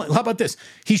keeps playing. How about this?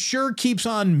 He sure keeps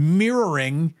on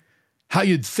mirroring how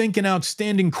you'd think an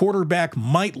outstanding quarterback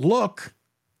might look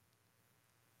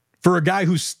for a guy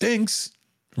who stinks,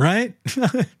 right?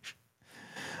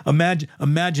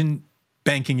 Imagine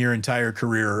banking your entire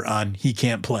career on he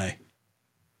can't play.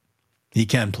 He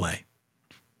can play.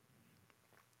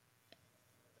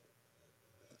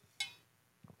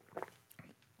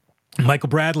 Michael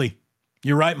Bradley.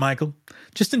 You're right, Michael.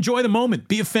 Just enjoy the moment.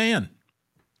 Be a fan.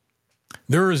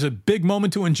 There is a big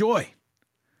moment to enjoy.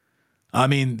 I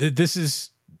mean, there's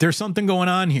something going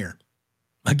on here.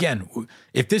 Again,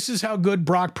 if this is how good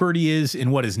Brock Purdy is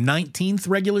in his 19th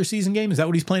regular season game, is that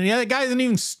what he's playing? Yeah, that guy hasn't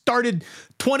even started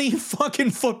 20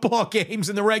 fucking football games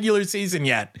in the regular season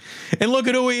yet. And look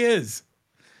at who he is.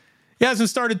 He hasn't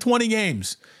started 20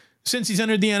 games. Since he's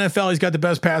entered the NFL, he's got the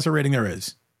best passer rating there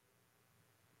is.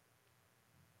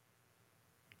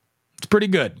 It's pretty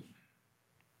good.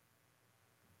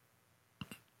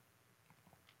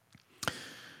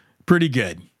 Pretty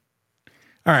good.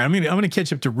 All right, I'm gonna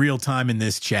catch up to real time in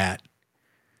this chat.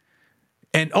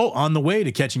 And on the way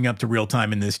to catching up to real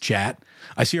time in this chat,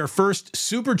 I see our first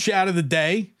super chat of the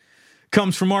day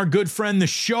comes from our good friend the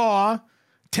Shaw.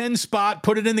 10 spot,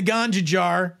 put it in the ganja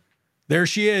jar. There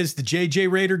she is, the JJ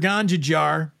Raider ganja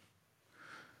jar.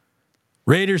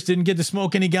 Raiders didn't get to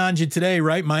smoke any ganja today,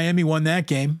 right? Miami won that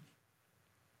game.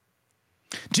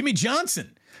 Jimmy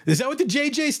Johnson. Is that what the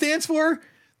JJ stands for?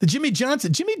 The Jimmy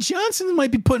Johnson. Jimmy Johnson might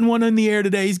be putting one in the air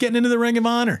today. He's getting into the Ring of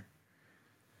Honor.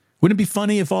 Wouldn't it be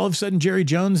funny if all of a sudden Jerry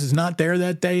Jones is not there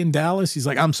that day in Dallas? He's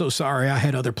like, I'm so sorry. I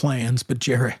had other plans, but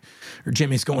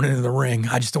Jimmy's going into the ring.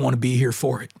 I just don't want to be here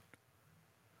for it.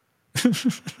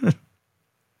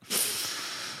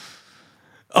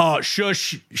 Oh,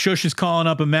 Shush. Shush is calling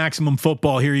up a Maximum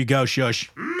Football. Here you go,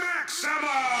 Shush. Maximum Football!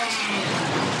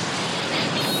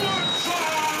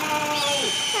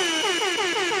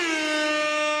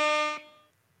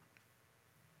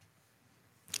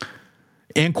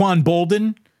 Anquan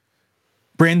Bolden.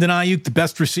 Brandon Ayuk, the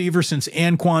best receiver since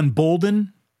Anquan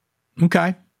Bolden.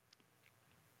 Okay.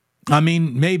 I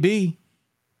mean, maybe.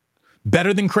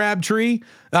 Better than Crabtree?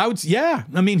 Yeah.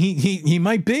 I mean, he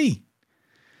might be.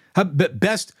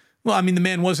 Best, well, I mean, the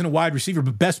man wasn't a wide receiver,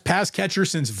 but best pass catcher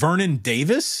since Vernon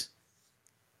Davis?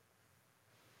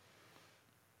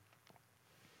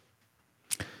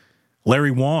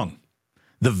 Larry Wong.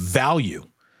 The value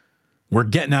we're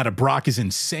getting out of Brock is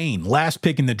insane. Last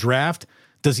pick in the draft.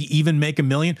 Does he even make $1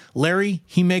 million? Larry,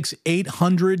 he makes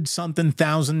 $800-something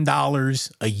thousand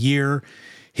a year.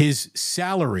 His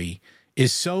salary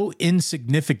is so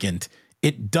insignificant,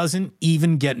 it doesn't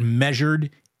even get measured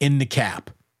in the cap.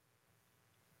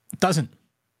 Doesn't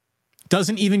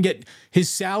even get, his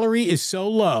salary is so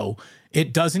low,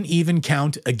 it doesn't even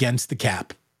count against the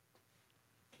cap.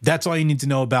 That's all you need to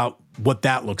know about what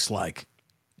that looks like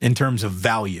in terms of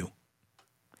value.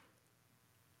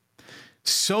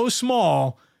 So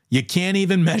small, you can't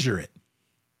even measure it.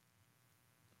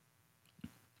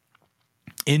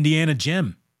 Indiana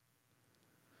Jim.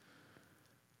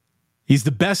 He's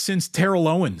the best since Terrell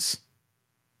Owens.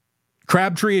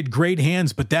 Crabtree had great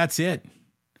hands, but that's it.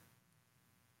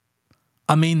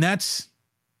 I mean, that's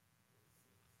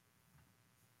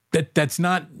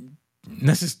not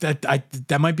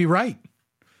That might be right.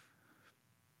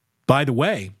 By the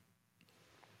way,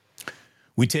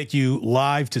 we take you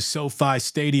live to SoFi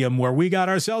Stadium where we got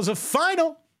ourselves a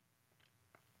final.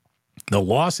 The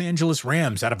Los Angeles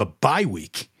Rams, out of a bye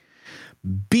week,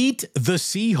 beat the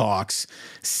Seahawks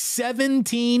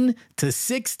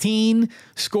 17-16,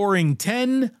 scoring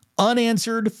 10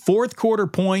 unanswered fourth quarter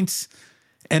points.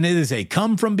 And it is a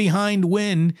come from behind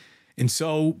win. And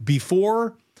so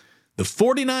before the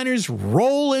 49ers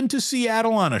roll into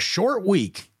Seattle on a short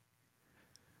week,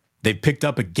 they picked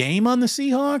up a game on the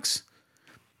Seahawks.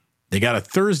 They got a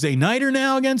Thursday nighter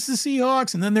now against the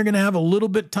Seahawks, and then they're going to have a little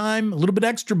bit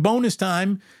extra bonus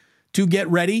time to get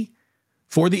ready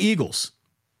for the Eagles.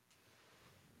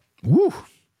 Woo.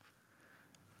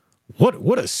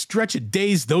 What a stretch of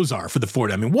days those are for the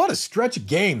 40. I mean, what a stretch of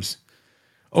games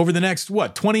over the next,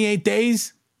 28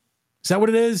 days? Is that what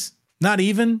it is? Not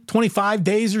even 25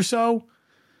 days or so?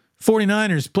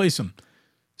 49ers play some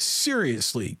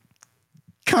seriously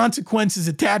consequences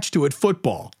attached to it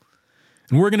football.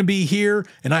 And we're going to be here,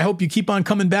 and I hope you keep on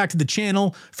coming back to the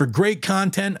channel for great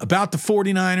content about the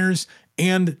 49ers.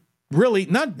 And really,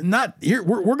 not here.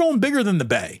 We're going bigger than the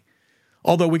Bay.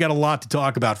 Although we got a lot to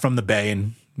talk about from the Bay,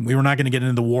 and we were not going to get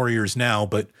into the Warriors now,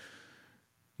 but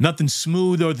nothing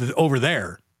smooth over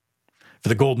there for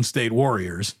the Golden State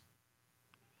Warriors.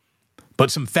 But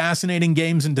some fascinating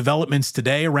games and developments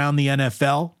today around the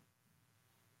NFL.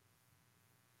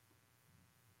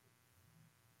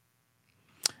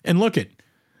 And look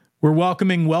we're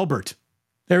welcoming Welbert.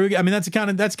 There we go. I mean, that's the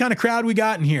kind of crowd we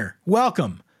got in here.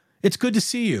 Welcome. It's good to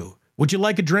see you. Would you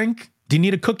like a drink? Do you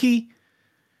need a cookie?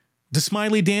 Does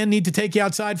Smiley Dan need to take you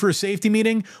outside for a safety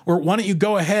meeting? Or why don't you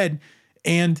go ahead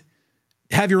and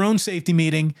have your own safety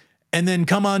meeting and then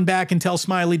come on back and tell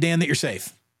Smiley Dan that you're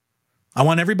safe? I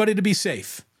want everybody to be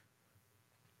safe.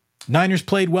 Niners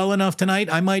played well enough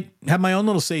tonight. I might have my own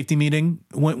little safety meeting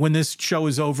when this show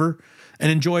is over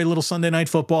and enjoy a little Sunday night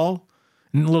football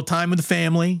and a little time with the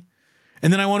family.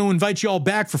 And then I want to invite you all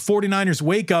back for 49ers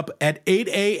Wake Up at 8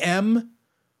 a.m.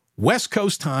 West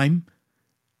Coast time.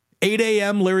 8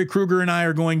 a.m. Larry Kruger and I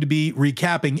are going to be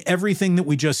recapping everything that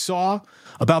we just saw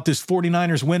about this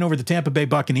 49ers win over the Tampa Bay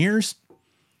Buccaneers.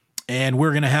 And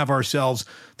we're going to have ourselves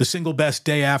the single best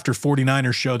day after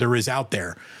 49ers show there is out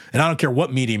there. And I don't care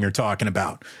what medium you're talking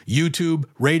about. YouTube,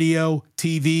 radio,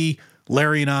 TV.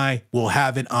 Larry and I will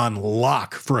have it on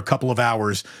lock for a couple of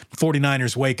hours.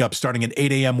 49ers Wake Up starting at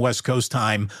 8 a.m. West Coast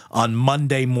time on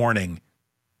Monday morning.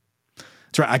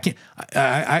 That's right.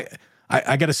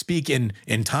 I got to speak in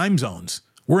time zones.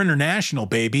 We're international,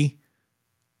 baby.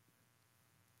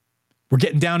 We're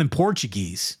getting down in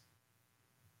Portuguese.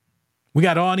 We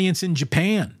got audience in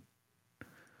Japan.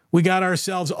 We got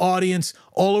ourselves audience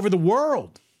all over the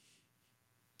world.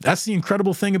 That's the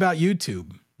incredible thing about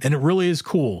YouTube. And it really is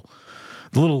cool.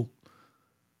 The little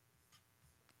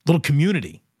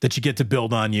community that you get to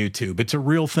build on YouTube. It's a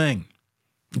real thing.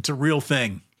 It's a real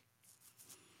thing.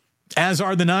 As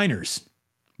are the Niners.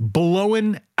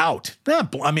 Blowing out.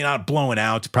 Not blowing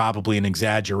out, probably an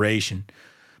exaggeration.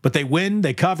 But they win,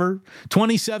 they cover.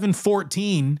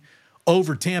 27-14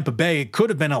 over Tampa Bay. It could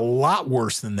have been a lot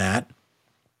worse than that.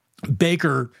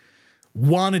 Baker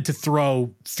wanted to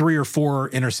throw 3 or 4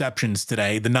 interceptions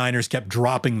today. The Niners kept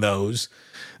dropping those.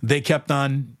 They kept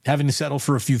on having to settle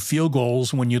for a few field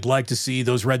goals when you'd like to see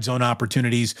those red zone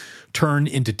opportunities turn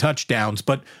into touchdowns.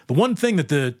 But the one thing that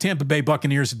the Tampa Bay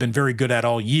Buccaneers have been very good at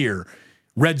all year,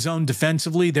 red zone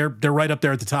defensively, they're right up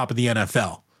there at the top of the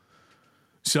NFL.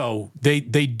 So they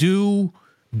do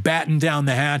batten down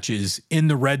the hatches in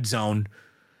the red zone.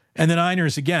 And the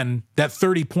Niners, again, that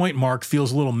 30-point mark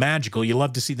feels a little magical. You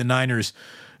love to see the Niners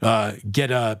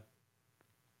get in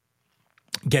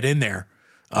there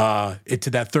to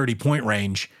that 30-point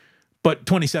range. But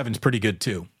 27 is pretty good,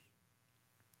 too.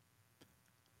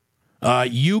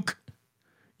 Young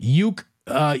Leak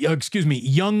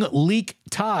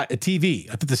TV.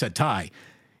 I thought this said Ty.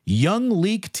 Young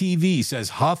Leak TV says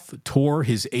Huff tore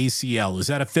his ACL. Is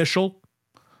that official?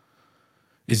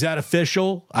 Is that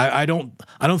official? I don't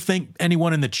think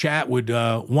anyone in the chat would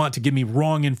want to give me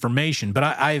wrong information, but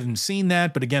I haven't seen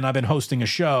that. But again, I've been hosting a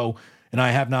show, and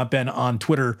I have not been on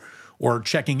Twitter or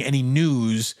checking any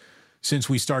news since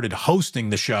we started hosting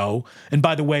the show. And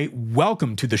by the way,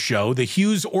 welcome to the show, the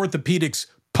Hughes Orthopedics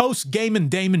Postgame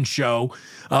and Damon show,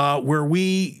 where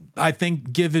we, I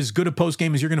think, give as good a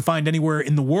postgame as you're going to find anywhere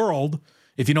in the world,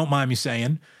 if you don't mind me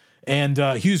saying. And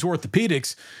Hughes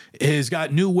Orthopedics has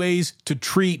got new ways to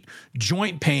treat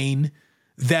joint pain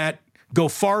that go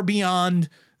far beyond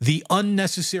the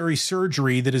unnecessary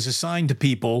surgery that is assigned to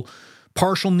people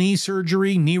partial knee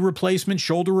surgery, knee replacement,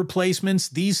 shoulder replacements,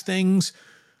 these things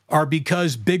are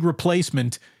because big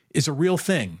replacement is a real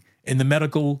thing in the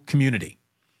medical community.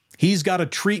 He's got a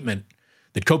treatment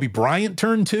that Kobe Bryant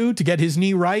turned to get his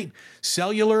knee right.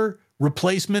 Cellular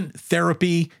replacement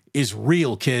therapy is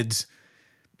real, kids.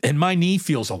 And my knee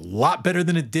feels a lot better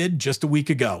than it did just a week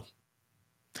ago.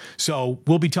 So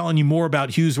we'll be telling you more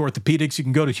about Hughes Orthopedics. You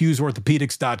can go to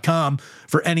HughesOrthopedics.com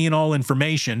for any and all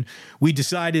information. We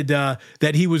decided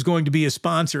that he was going to be a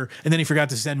sponsor, and then he forgot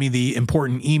to send me the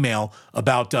important email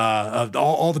about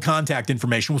all the contact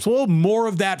information. So we'll have more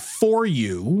of that for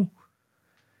you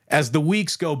as the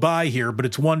weeks go by here, but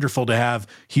it's wonderful to have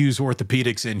Hughes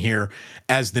Orthopedics in here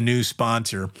as the new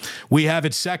sponsor. We have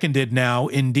it seconded now.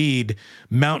 Indeed,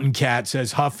 Mountain Cat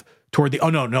says Huff toward the, oh,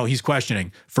 no, he's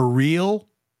questioning. For real?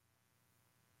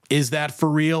 Is that for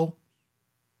real?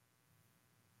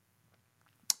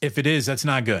 If it is, that's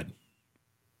not good.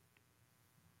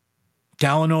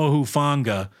 Talanoa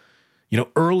Hufanga,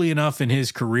 early enough in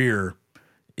his career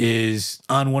is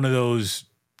on one of those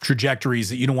trajectories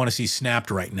that you don't want to see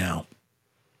snapped right now.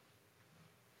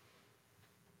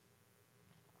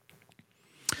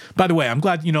 By the way, I'm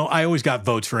glad, I always got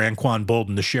votes for Anquan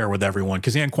Bolden to share with everyone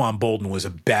because Anquan Bolden was a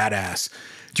badass.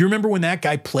 Do you remember when that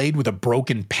guy played with a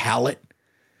broken palate?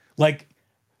 Like,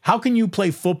 how can you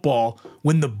play football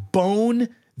when the bone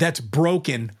that's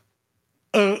broken,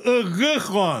 this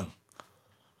one.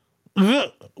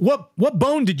 What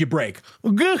bone did you break?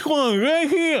 This one right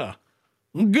here.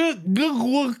 This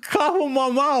was top of my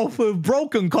mouth is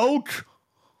broken, coach.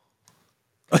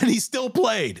 And he still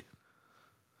played.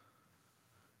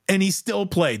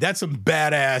 That's some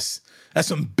badass, that's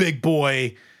some big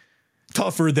boy,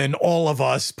 tougher than all of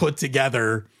us put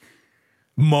together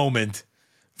moment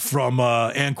from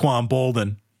Anquan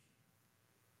Bolden.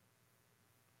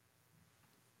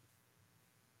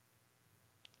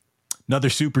 Another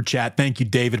super chat. Thank you,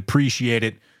 David. Appreciate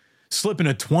it. Slipping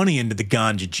a 20 into the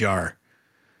ganja jar.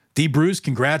 D. Bruce,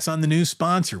 congrats on the new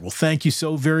sponsor. Well, thank you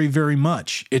so very, very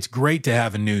much. It's great to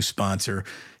have a new sponsor,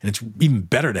 and it's even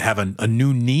better to have a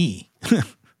new knee.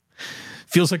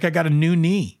 Feels like I got a new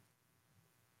knee.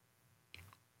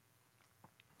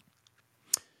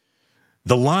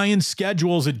 The Lions'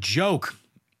 schedule is a joke.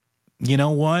 You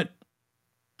know what?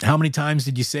 How many times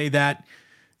did you say that?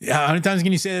 How many times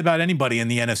can you say that about anybody in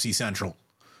the NFC Central?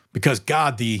 Because,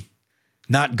 God, the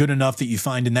not good enough that you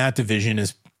find in that division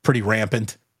is pretty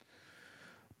rampant.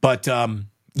 But,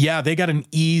 they got an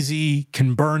easy,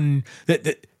 can burn.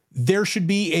 There should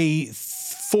be a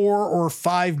 4 or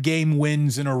 5 game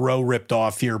wins in a row ripped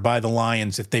off here by the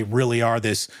Lions if they really are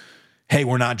this, hey,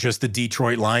 we're not just the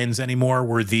Detroit Lions anymore.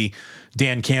 We're the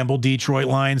Dan Campbell Detroit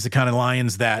Lions, the kind of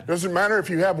Lions that... Doesn't matter if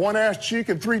you have one ass cheek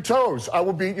and 3 toes. I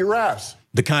will beat your ass.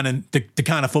 The kind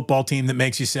of football team that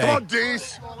makes you say... Come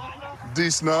on,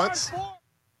 D's nuts.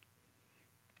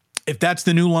 If that's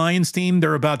the new Lions team,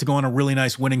 they're about to go on a really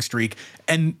nice winning streak.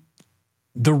 And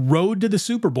the road to the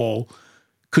Super Bowl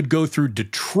could go through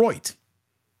Detroit.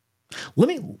 Let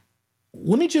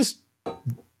me just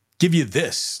give you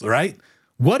this, right?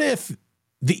 What if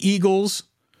the Eagles,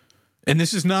 and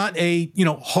this is not a,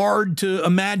 hard to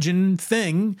imagine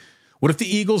thing. What if the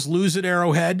Eagles lose at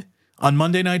Arrowhead on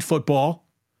Monday Night Football?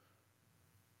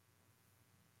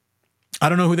 I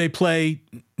don't know who they play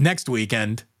next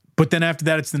weekend. But then after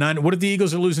that, it's the Niners. What if the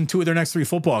Eagles are losing 2 of their next 3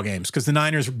 football games because the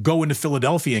Niners go into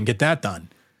Philadelphia and get that done?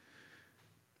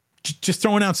 Just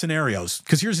throwing out scenarios.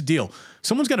 Because here's the deal.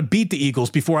 Someone's got to beat the Eagles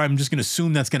before I'm just going to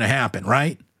assume that's going to happen,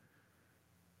 right?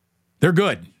 They're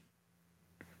good.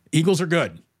 Eagles are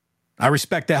good. I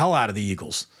respect the hell out of the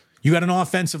Eagles. You got an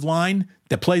offensive line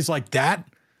that plays like that,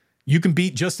 you can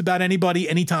beat just about anybody,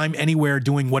 anytime, anywhere,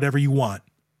 doing whatever you want.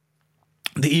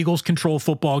 The Eagles control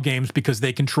football games because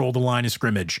they control the line of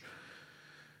scrimmage.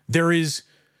 There is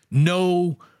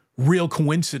no real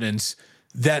coincidence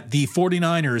that the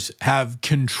 49ers have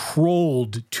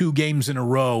controlled 2 games in a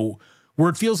row where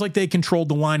it feels like they controlled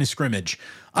the line of scrimmage.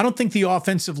 I don't think the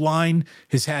offensive line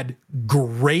has had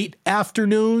great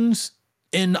afternoons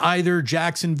in either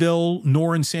Jacksonville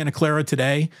nor in Santa Clara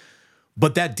today.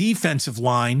 But that defensive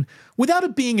line, without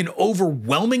it being an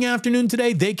overwhelming afternoon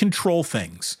today, they control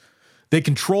things. They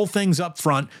control things up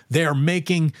front. They are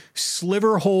making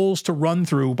sliver holes to run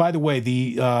through. By the way,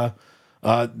 the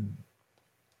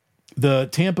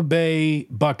Tampa Bay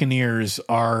Buccaneers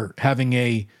are having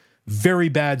a very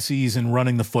bad season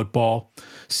running the football.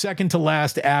 Second to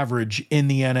last average in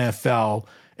the NFL.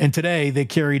 And today they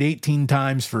carried 18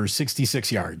 times for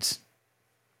 66 yards.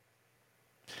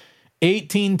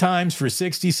 18 times for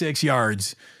 66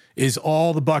 yards is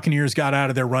all the Buccaneers got out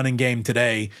of their running game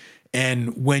today.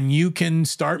 And when you can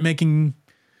start making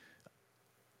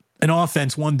an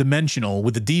offense one-dimensional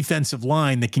with a defensive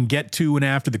line that can get to and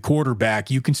after the quarterback,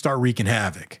 you can start wreaking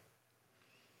havoc.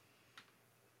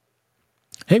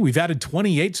 Hey, we've added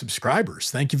 28 subscribers.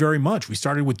 Thank you very much. We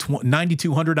started with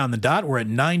 9,200 on the dot. We're at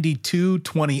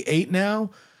 9,228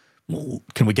 now.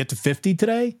 Can we get to 50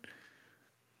 today?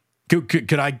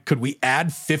 Could we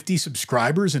add 50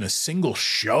 subscribers in a single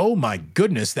show? My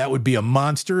goodness, that would be a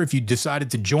monster. If you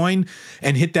decided to join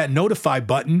and hit that notify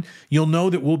button, you'll know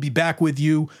that we'll be back with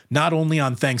you not only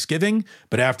on Thanksgiving,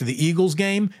 but after the Eagles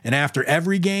game and after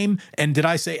every game. And did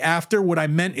I say after? What I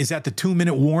meant is at the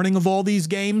 2-minute warning of all these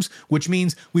games, which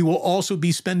means we will also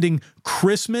be spending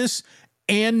Christmas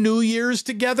and New Year's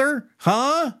together.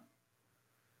 Huh?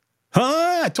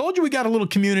 I told you we got a little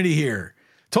community here.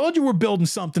 Told you we're building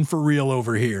something for real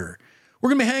over here. We're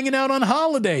going to be hanging out on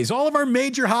holidays. All of our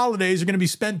major holidays are going to be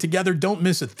spent together. Don't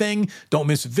miss a thing. Don't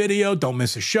miss a video. Don't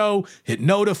miss a show. Hit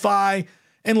notify.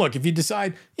 And look, if you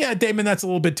decide, yeah, Damon, that's a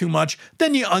little bit too much,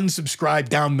 then you unsubscribe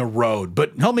down the road.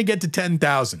 But help me get to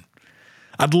 10,000.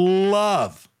 I'd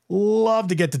love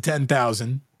to get to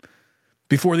 10,000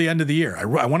 before the end of the year.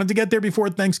 I wanted to get there before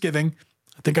Thanksgiving.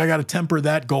 I think I got to temper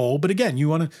that goal. But again, you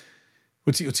want to...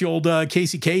 What's the old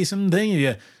Casey Kasem thing?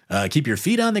 You keep your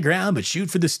feet on the ground, but shoot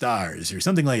for the stars, or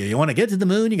something like that. You want to get to the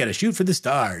moon, you got to shoot for the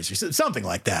stars, or something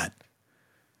like that.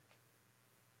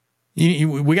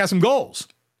 We got some goals.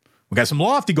 We got some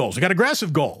lofty goals. We got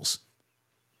aggressive goals.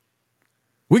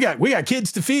 We got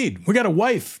kids to feed. We got a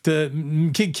wife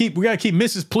to keep. We got to keep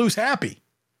Mrs. Plus happy.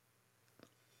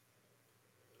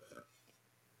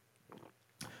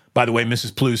 By the way,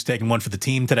 Mrs. Plu's taking one for the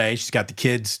team today. She's got the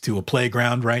kids to a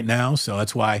playground right now, so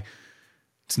that's why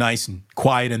it's nice and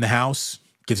quiet in the house.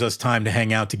 Gives us time to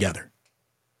hang out together.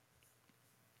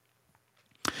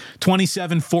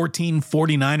 27-14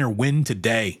 49er win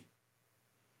today.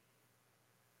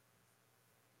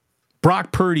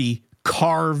 Brock Purdy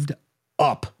carved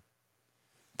up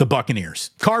the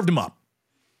Buccaneers. Carved them up.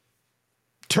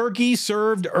 Turkey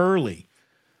served early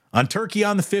on Turkey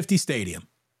on the 50 Stadium.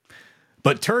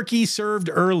 But Turkey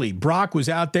served early. Brock was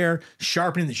out there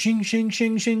sharpening the sharpening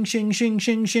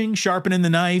the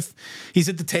knife. He's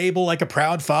at the table like a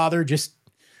proud father, just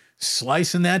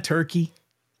slicing that turkey,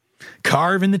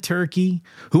 carving the turkey.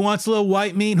 Who wants a little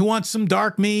white meat? Who wants some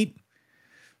dark meat?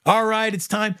 All right, it's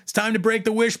time. It's time to break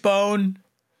the wishbone.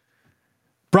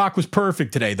 Brock was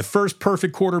perfect today. The first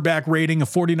perfect quarterback rating a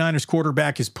 49ers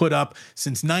quarterback has put up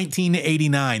since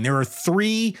 1989. There are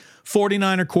 3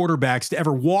 49er quarterbacks to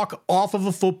ever walk off of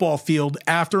a football field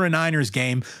after a Niners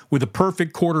game with a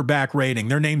perfect quarterback rating.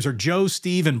 Their names are Joe,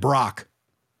 Steve, and Brock.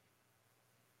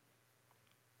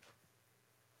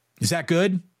 Is that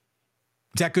good?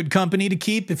 Is that good company to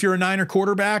keep if you're a Niner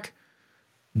quarterback?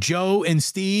 Joe and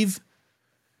Steve?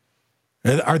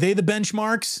 Are they the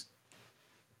benchmarks?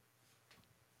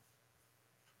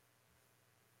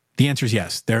 The answer is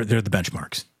yes. They're the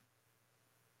benchmarks.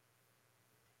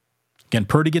 Again,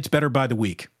 Purdy gets better by the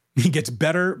week. He gets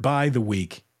better by the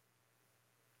week.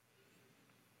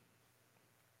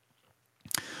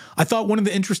 I thought one of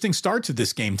the interesting starts of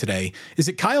this game today is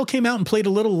that Kyle came out and played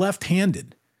a little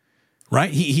left-handed,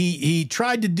 right? He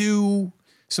tried to do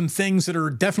some things that are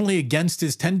definitely against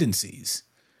his tendencies.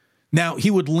 Now,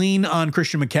 he would lean on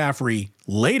Christian McCaffrey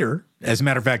later. As a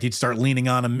matter of fact, he'd start leaning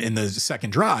on him in the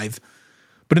second drive.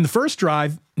 But in the first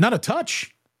drive, not a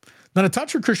touch. Not a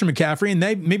touch for Christian McCaffrey, and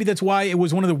maybe that's why it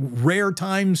was one of the rare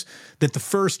times that the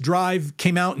first drive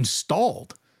came out and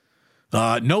stalled.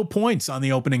 No points on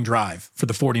the opening drive for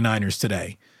the 49ers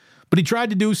today. But he tried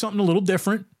to do something a little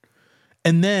different.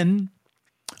 And then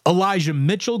Elijah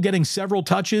Mitchell getting several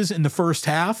touches in the first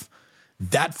half.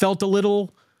 That felt a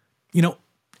little,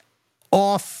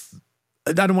 off.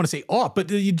 I don't want to say off,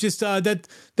 but you just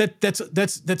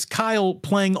that's Kyle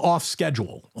playing off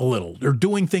schedule a little. They're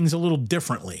doing things a little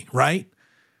differently, right?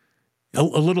 A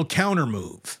little counter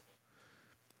move.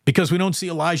 Because we don't see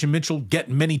Elijah Mitchell get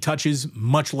many touches,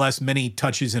 much less many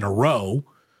touches in a row,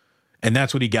 and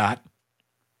that's what he got.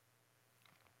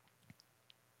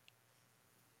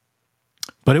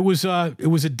 But it was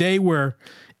a day where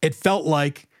it felt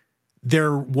like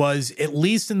there was, at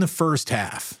least in the first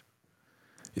half,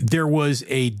 there was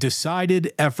a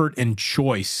decided effort and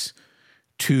choice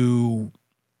to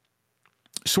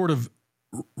sort of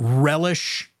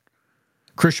relish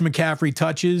Christian McCaffrey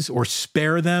touches or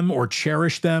spare them or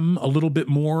cherish them a little bit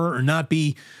more or not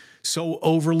be so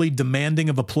overly demanding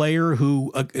of a player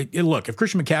who, look, if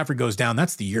Christian McCaffrey goes down,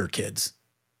 that's the year, kids.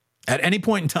 At any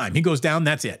point in time, he goes down,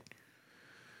 that's it.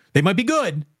 They might be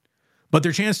good, But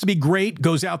their chance to be great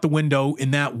goes out the window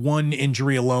in that one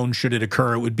injury alone. Should it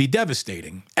occur, it would be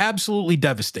devastating. Absolutely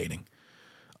devastating.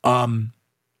 So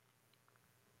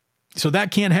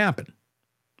that can't happen.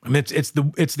 I mean, it's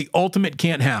the ultimate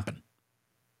can't happen.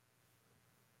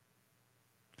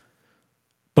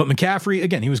 But McCaffrey,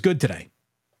 again, he was good today.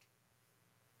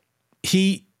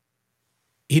 He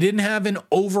didn't have an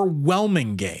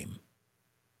overwhelming game,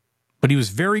 but he was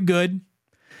very good.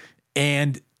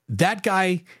 And that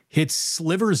guy hits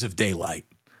slivers of daylight.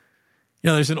 You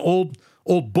know, there's an old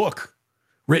book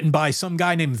written by some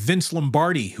guy named Vince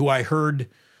Lombardi, who I heard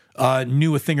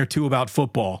knew a thing or two about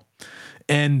football.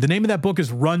 And the name of that book is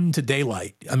Run to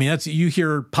Daylight. I mean, you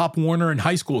hear Pop Warner and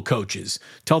high school coaches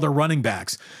tell their running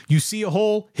backs, you see a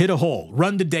hole, hit a hole,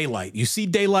 run to daylight. You see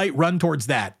daylight, run towards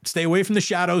that. Stay away from the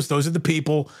shadows. Those are the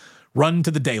people. Run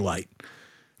to the daylight.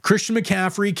 Christian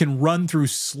McCaffrey can run through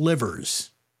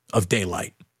slivers of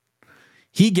daylight.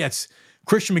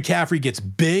 Christian McCaffrey gets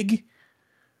big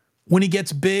when he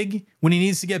gets big, when he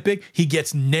needs to get big. He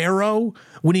gets narrow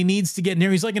when he needs to get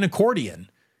narrow. He's like an accordion.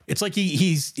 It's like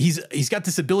he's got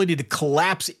this ability to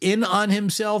collapse in on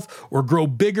himself or grow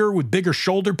bigger with bigger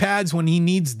shoulder pads when he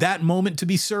needs that moment to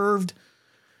be served.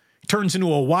 He turns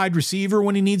into a wide receiver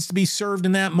when he needs to be served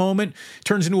in that moment.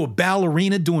 Turns into a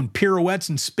ballerina doing pirouettes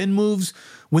and spin moves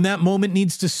when that moment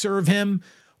needs to serve him.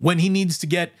 When he needs to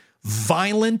get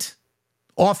violent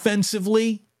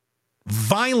offensively,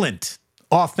 that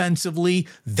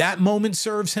moment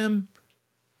serves him.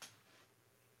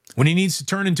 When he needs to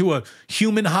turn into a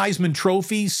human Heisman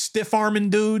Trophy, stiff-arming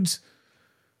dudes,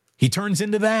 he turns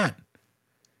into that.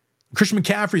 Christian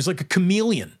McCaffrey is like a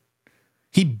chameleon.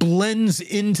 He blends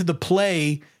into the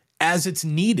play as it's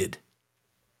needed.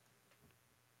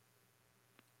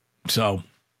 So,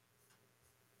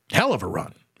 hell of a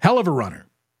run. Hell of a runner.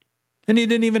 And he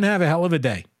didn't even have a hell of a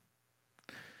day.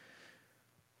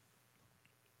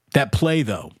 That play,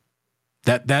 though,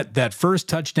 that first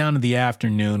touchdown of the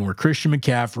afternoon where Christian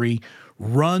McCaffrey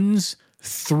runs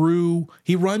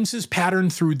his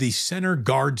pattern through the center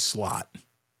guard slot.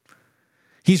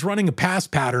 He's running a pass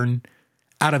pattern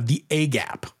out of the A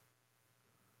gap.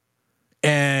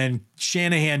 And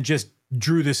Shanahan just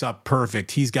drew this up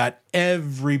perfect. He's got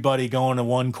everybody going to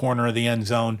one corner of the end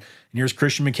zone. And here's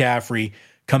Christian McCaffrey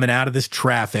coming out of this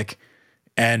traffic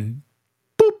and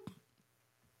boop,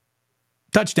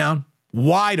 touchdown.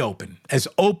 Wide open as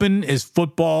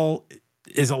football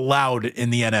is allowed in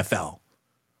the NFL.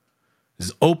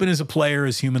 As open as a player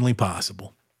as humanly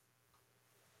possible.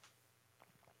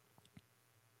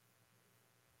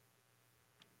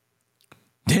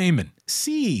 Damon,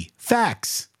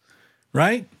 facts,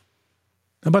 right?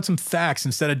 How about some facts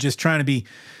instead of just trying to be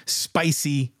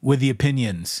spicy with the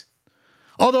opinions?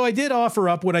 Although I did offer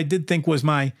up what I did think was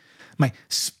my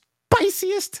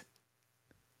spiciest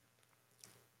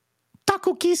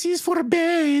taco kisses for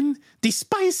Ben, the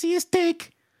spiciest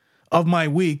take of my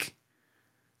week.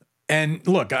 And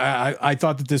look, I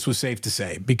thought that this was safe to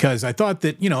say because I thought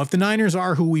that, if the Niners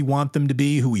are who we want them to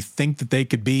be, who we think that they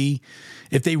could be,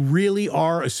 if they really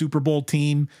are a Super Bowl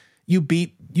team, you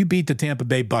beat the Tampa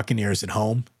Bay Buccaneers at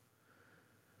home.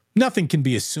 Nothing can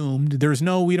be assumed.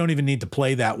 We don't even need to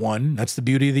play that one. That's the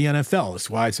beauty of the NFL. That's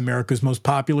why it's America's most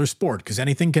popular sport, because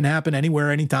anything can happen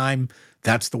anywhere, anytime.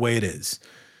 That's the way it is.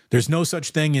 There's no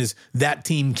such thing as that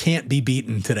team can't be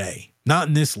beaten today. Not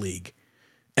in this league.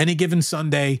 Any given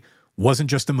Sunday wasn't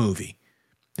just a movie.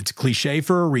 It's a cliche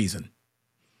for a reason.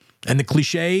 And the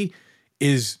cliche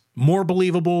is more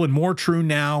believable and more true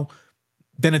now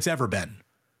than it's ever been.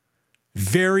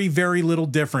 Very, very little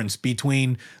difference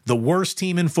between the worst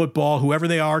team in football, whoever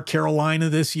they are, Carolina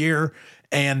this year,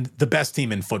 and the best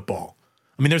team in football.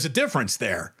 I mean, there's a difference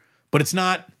there. But it's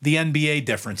not the NBA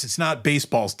difference. It's not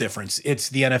baseball's difference. It's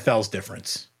the NFL's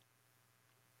difference.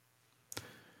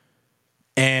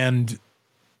 And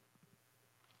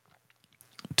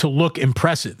to look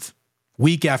impressive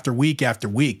week after week after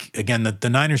week, again, the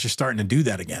Niners are starting to do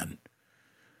that again.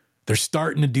 They're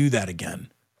starting to do that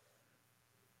again.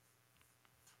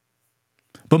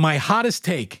 But my hottest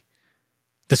take,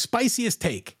 the spiciest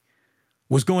take,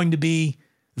 was going to be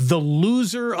the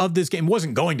loser of this game.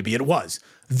 Wasn't going to be, it was.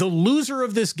 The loser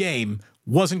of this game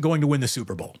wasn't going to win the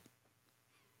Super Bowl.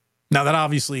 Now, that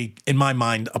obviously, in my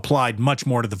mind, applied much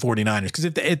more to the 49ers.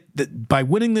 Because by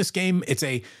winning this game,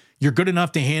 you're good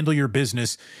enough to handle your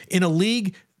business in a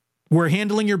league where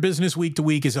handling your business week to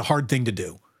week is a hard thing to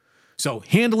do. So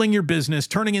handling your business,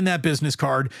 turning in that business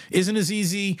card isn't as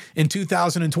easy in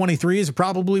 2023 as it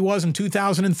probably was in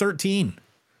 2013.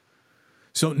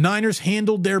 So Niners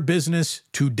handled their business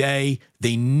today.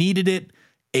 They needed it,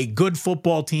 A good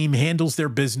football team handles their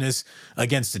business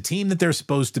against a team that they're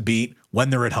supposed to beat when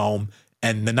they're at home,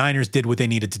 and the Niners did what they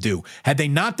needed to do. Had they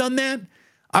not done that,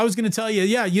 I was going to tell you,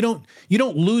 yeah, you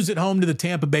don't lose at home to the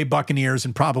Tampa Bay Buccaneers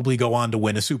and probably go on to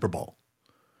win a Super Bowl.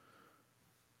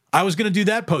 I was going to do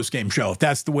that post-game show if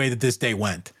that's the way that this day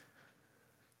went.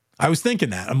 I was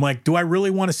thinking that. I'm like, do I really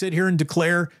want to sit here and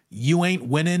declare you ain't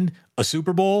winning a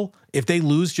Super Bowl if they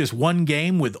lose just one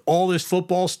game with all this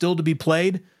football still to be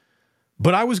played?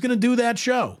 But I was going to do that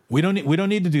show. We don't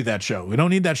need to do that show. We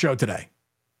don't need that show today.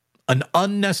 An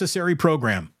unnecessary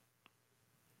program.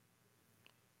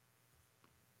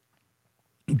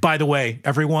 By the way,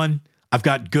 everyone, I've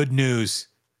got good news.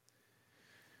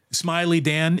 Smiley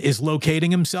Dan is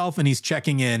locating himself and he's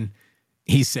checking in.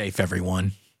 He's safe,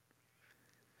 everyone.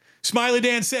 Smiley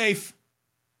Dan safe.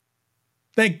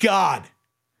 Thank God.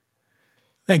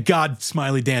 Thank God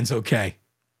Smiley Dan's okay.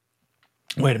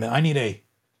 Wait a minute. I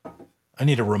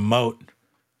need a remote.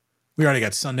 We already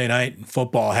got Sunday night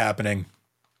football happening.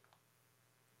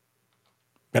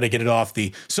 Got to get it off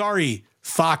the... Sorry,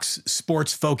 Fox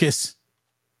Sports Focus.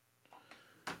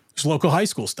 It's local high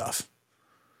school stuff.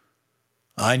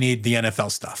 I need the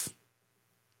NFL stuff.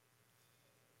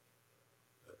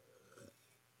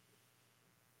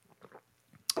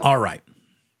 All right.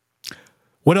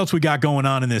 What else we got going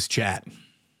on in this chat?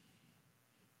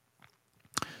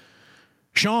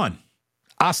 Sean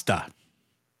Asta.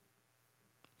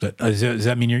 Does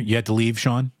that mean you had to leave,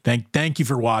 Sean? Thank you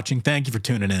for watching. Thank you for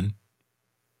tuning in.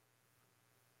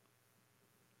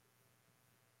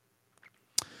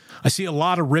 I see a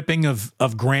lot of ripping of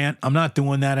Grant. I'm not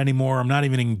doing that anymore. I'm not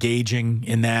even engaging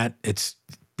in that. It's,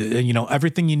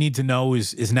 everything you need to know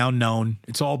is now known.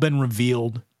 It's all been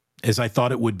revealed as I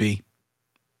thought it would be.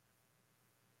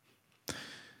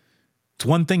 It's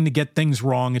one thing to get things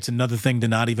wrong. It's another thing to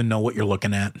not even know what you're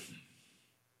looking at.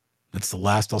 That's the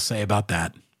last I'll say about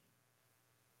that.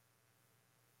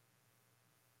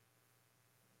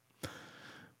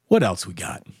 What else we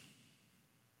got?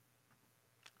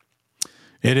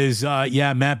 It is,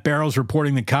 Matt Barrows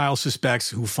reporting that Kyle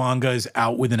suspects Hufanga is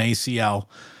out with an ACL.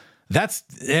 That's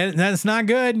not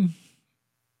good.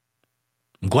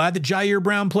 I'm glad that Jair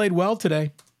Brown played well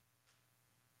today.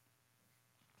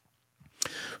 A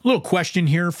little question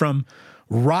here from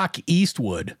Rock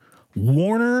Eastwood.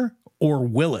 Warner or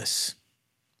Willis?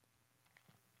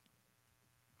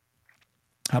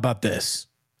 How about this?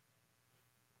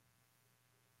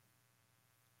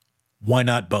 Why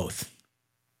not both?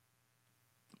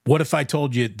 What if I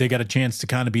told you they got a chance to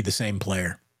kind of be the same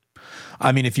player?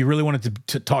 I mean, if you really wanted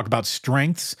to talk about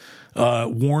strengths,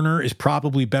 Warner is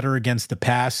probably better against the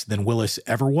pass than Willis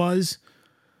ever was.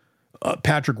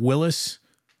 Patrick Willis,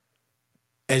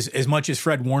 as much as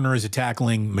Fred Warner is a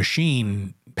tackling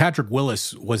machine, Patrick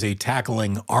Willis was a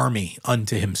tackling army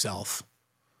unto himself.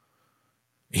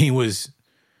 He was,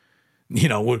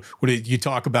 what you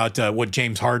talk about what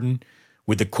James Harden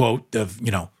with the quote of,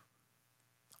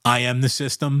 I am the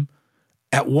system.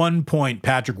 At one point,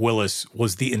 Patrick Willis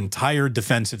was the entire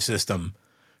defensive system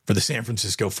for the San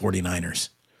Francisco 49ers.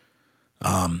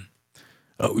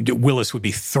 Willis would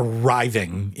be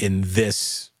thriving in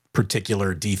this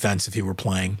particular defense if he were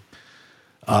playing.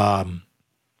 I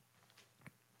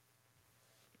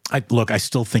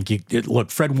still think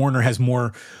Fred Warner has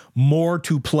more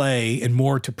to play and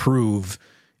more to prove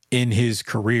in his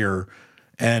career.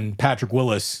 And Patrick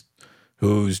Willis,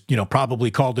 who's,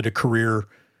 probably called it a career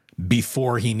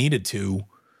before he needed to,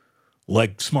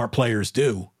 like smart players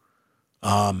do.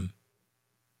 Patrick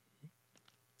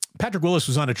Willis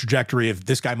was on a trajectory of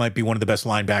this guy might be one of the best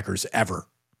linebackers ever.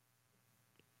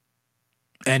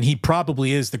 And he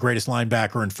probably is the greatest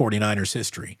linebacker in 49ers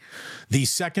history. The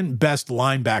second best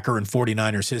linebacker in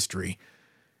 49ers history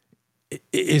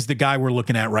is the guy we're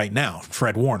looking at right now,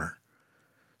 Fred Warner.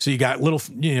 So you got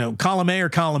column A or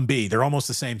column B. They're almost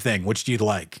the same thing. Which do you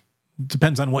like?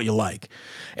 Depends on what you like.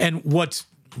 And what's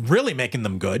really making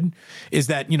them good is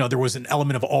that, there was an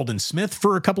element of Aldon Smith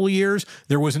for a couple of years.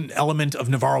 There was an element of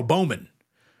Navarro Bowman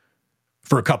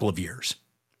for a couple of years.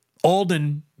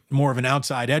 Aldon, more of an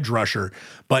outside edge rusher,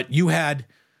 but you had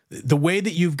the way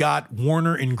that you've got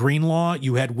Warner and Greenlaw,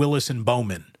 you had Willis and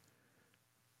Bowman.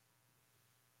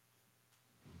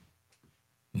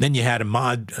 Then you had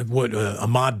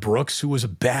Ahmad Brooks, who was a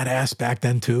badass back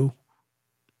then too.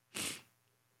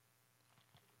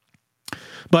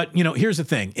 But here's the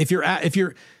thing: if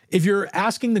you're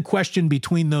asking the question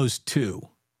between those two,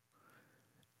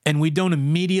 and we don't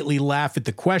immediately laugh at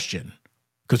the question,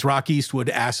 because Rock Eastwood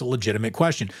asks a legitimate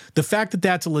question. The fact that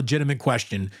that's a legitimate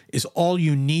question is all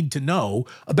you need to know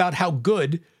about how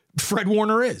good Fred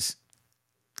Warner is.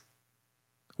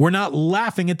 We're not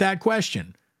laughing at that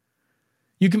question.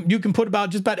 You can put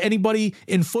just about anybody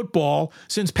in football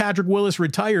since Patrick Willis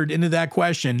retired into that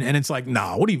question, and it's like,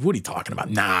 nah, what are you talking about?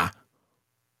 Nah.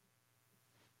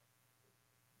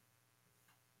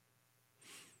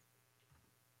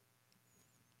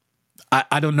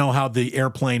 I don't know how the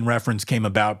airplane reference came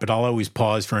about, but I'll always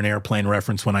pause for an airplane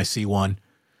reference when I see one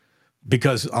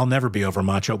because I'll never be over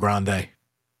Macho Grande.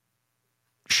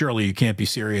 Surely you can't be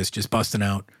serious just busting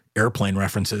out airplane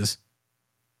references.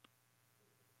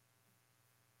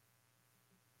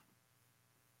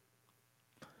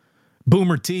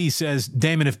 Boomer T says,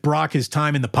 Damon, if Brock has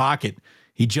time in the pocket,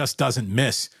 he just doesn't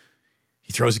miss.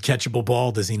 He throws a catchable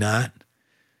ball, does he not?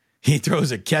 He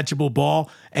throws a catchable ball.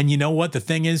 And you know what? The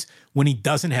thing is, when he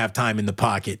doesn't have time in the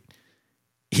pocket,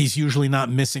 he's usually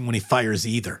not missing when he fires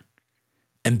either.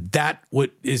 And that's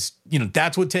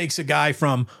what takes a guy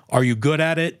from, are you good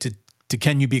at it, to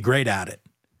can you be great at it?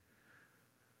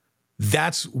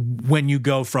 That's when you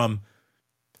go from,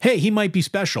 hey, he might be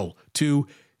special, to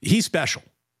he's special.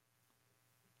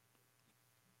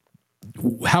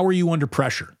 How are you under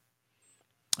pressure?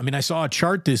 I mean, I saw a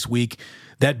chart this week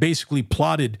that basically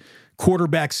plotted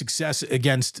quarterback success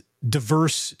against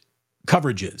diverse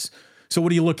coverages. So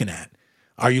what are you looking at?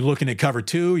 Are you looking at cover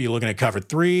 2? Are you looking at cover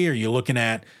 3? Are you looking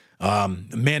at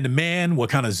man-to-man?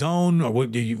 What kind of zone? Or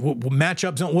what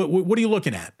matchup zone? What are you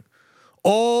looking at?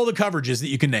 All the coverages that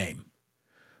you can name.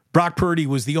 Brock Purdy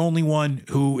was the only one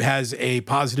who has a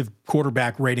positive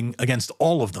quarterback rating against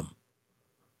all of them.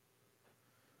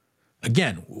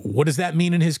 Again, what does that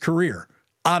mean in his career?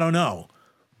 I don't know.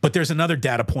 But there's another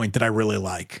data point that I really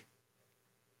like.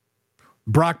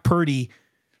 Brock Purdy,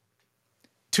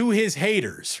 to his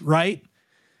haters, right?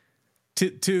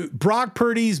 To Brock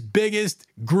Purdy's biggest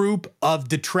group of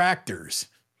detractors.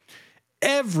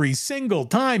 Every single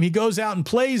time he goes out and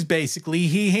plays, basically,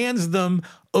 he hands them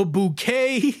a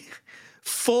bouquet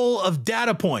full of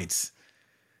data points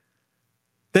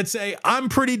that say, I'm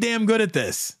pretty damn good at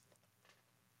this.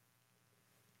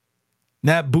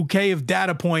 That bouquet of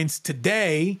data points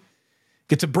today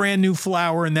gets a brand new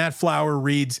flower, and that flower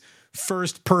reads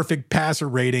first perfect passer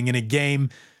rating in a game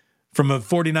from a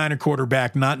 49er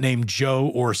quarterback not named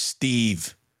Joe or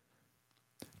Steve.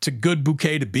 It's a good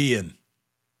bouquet to be in.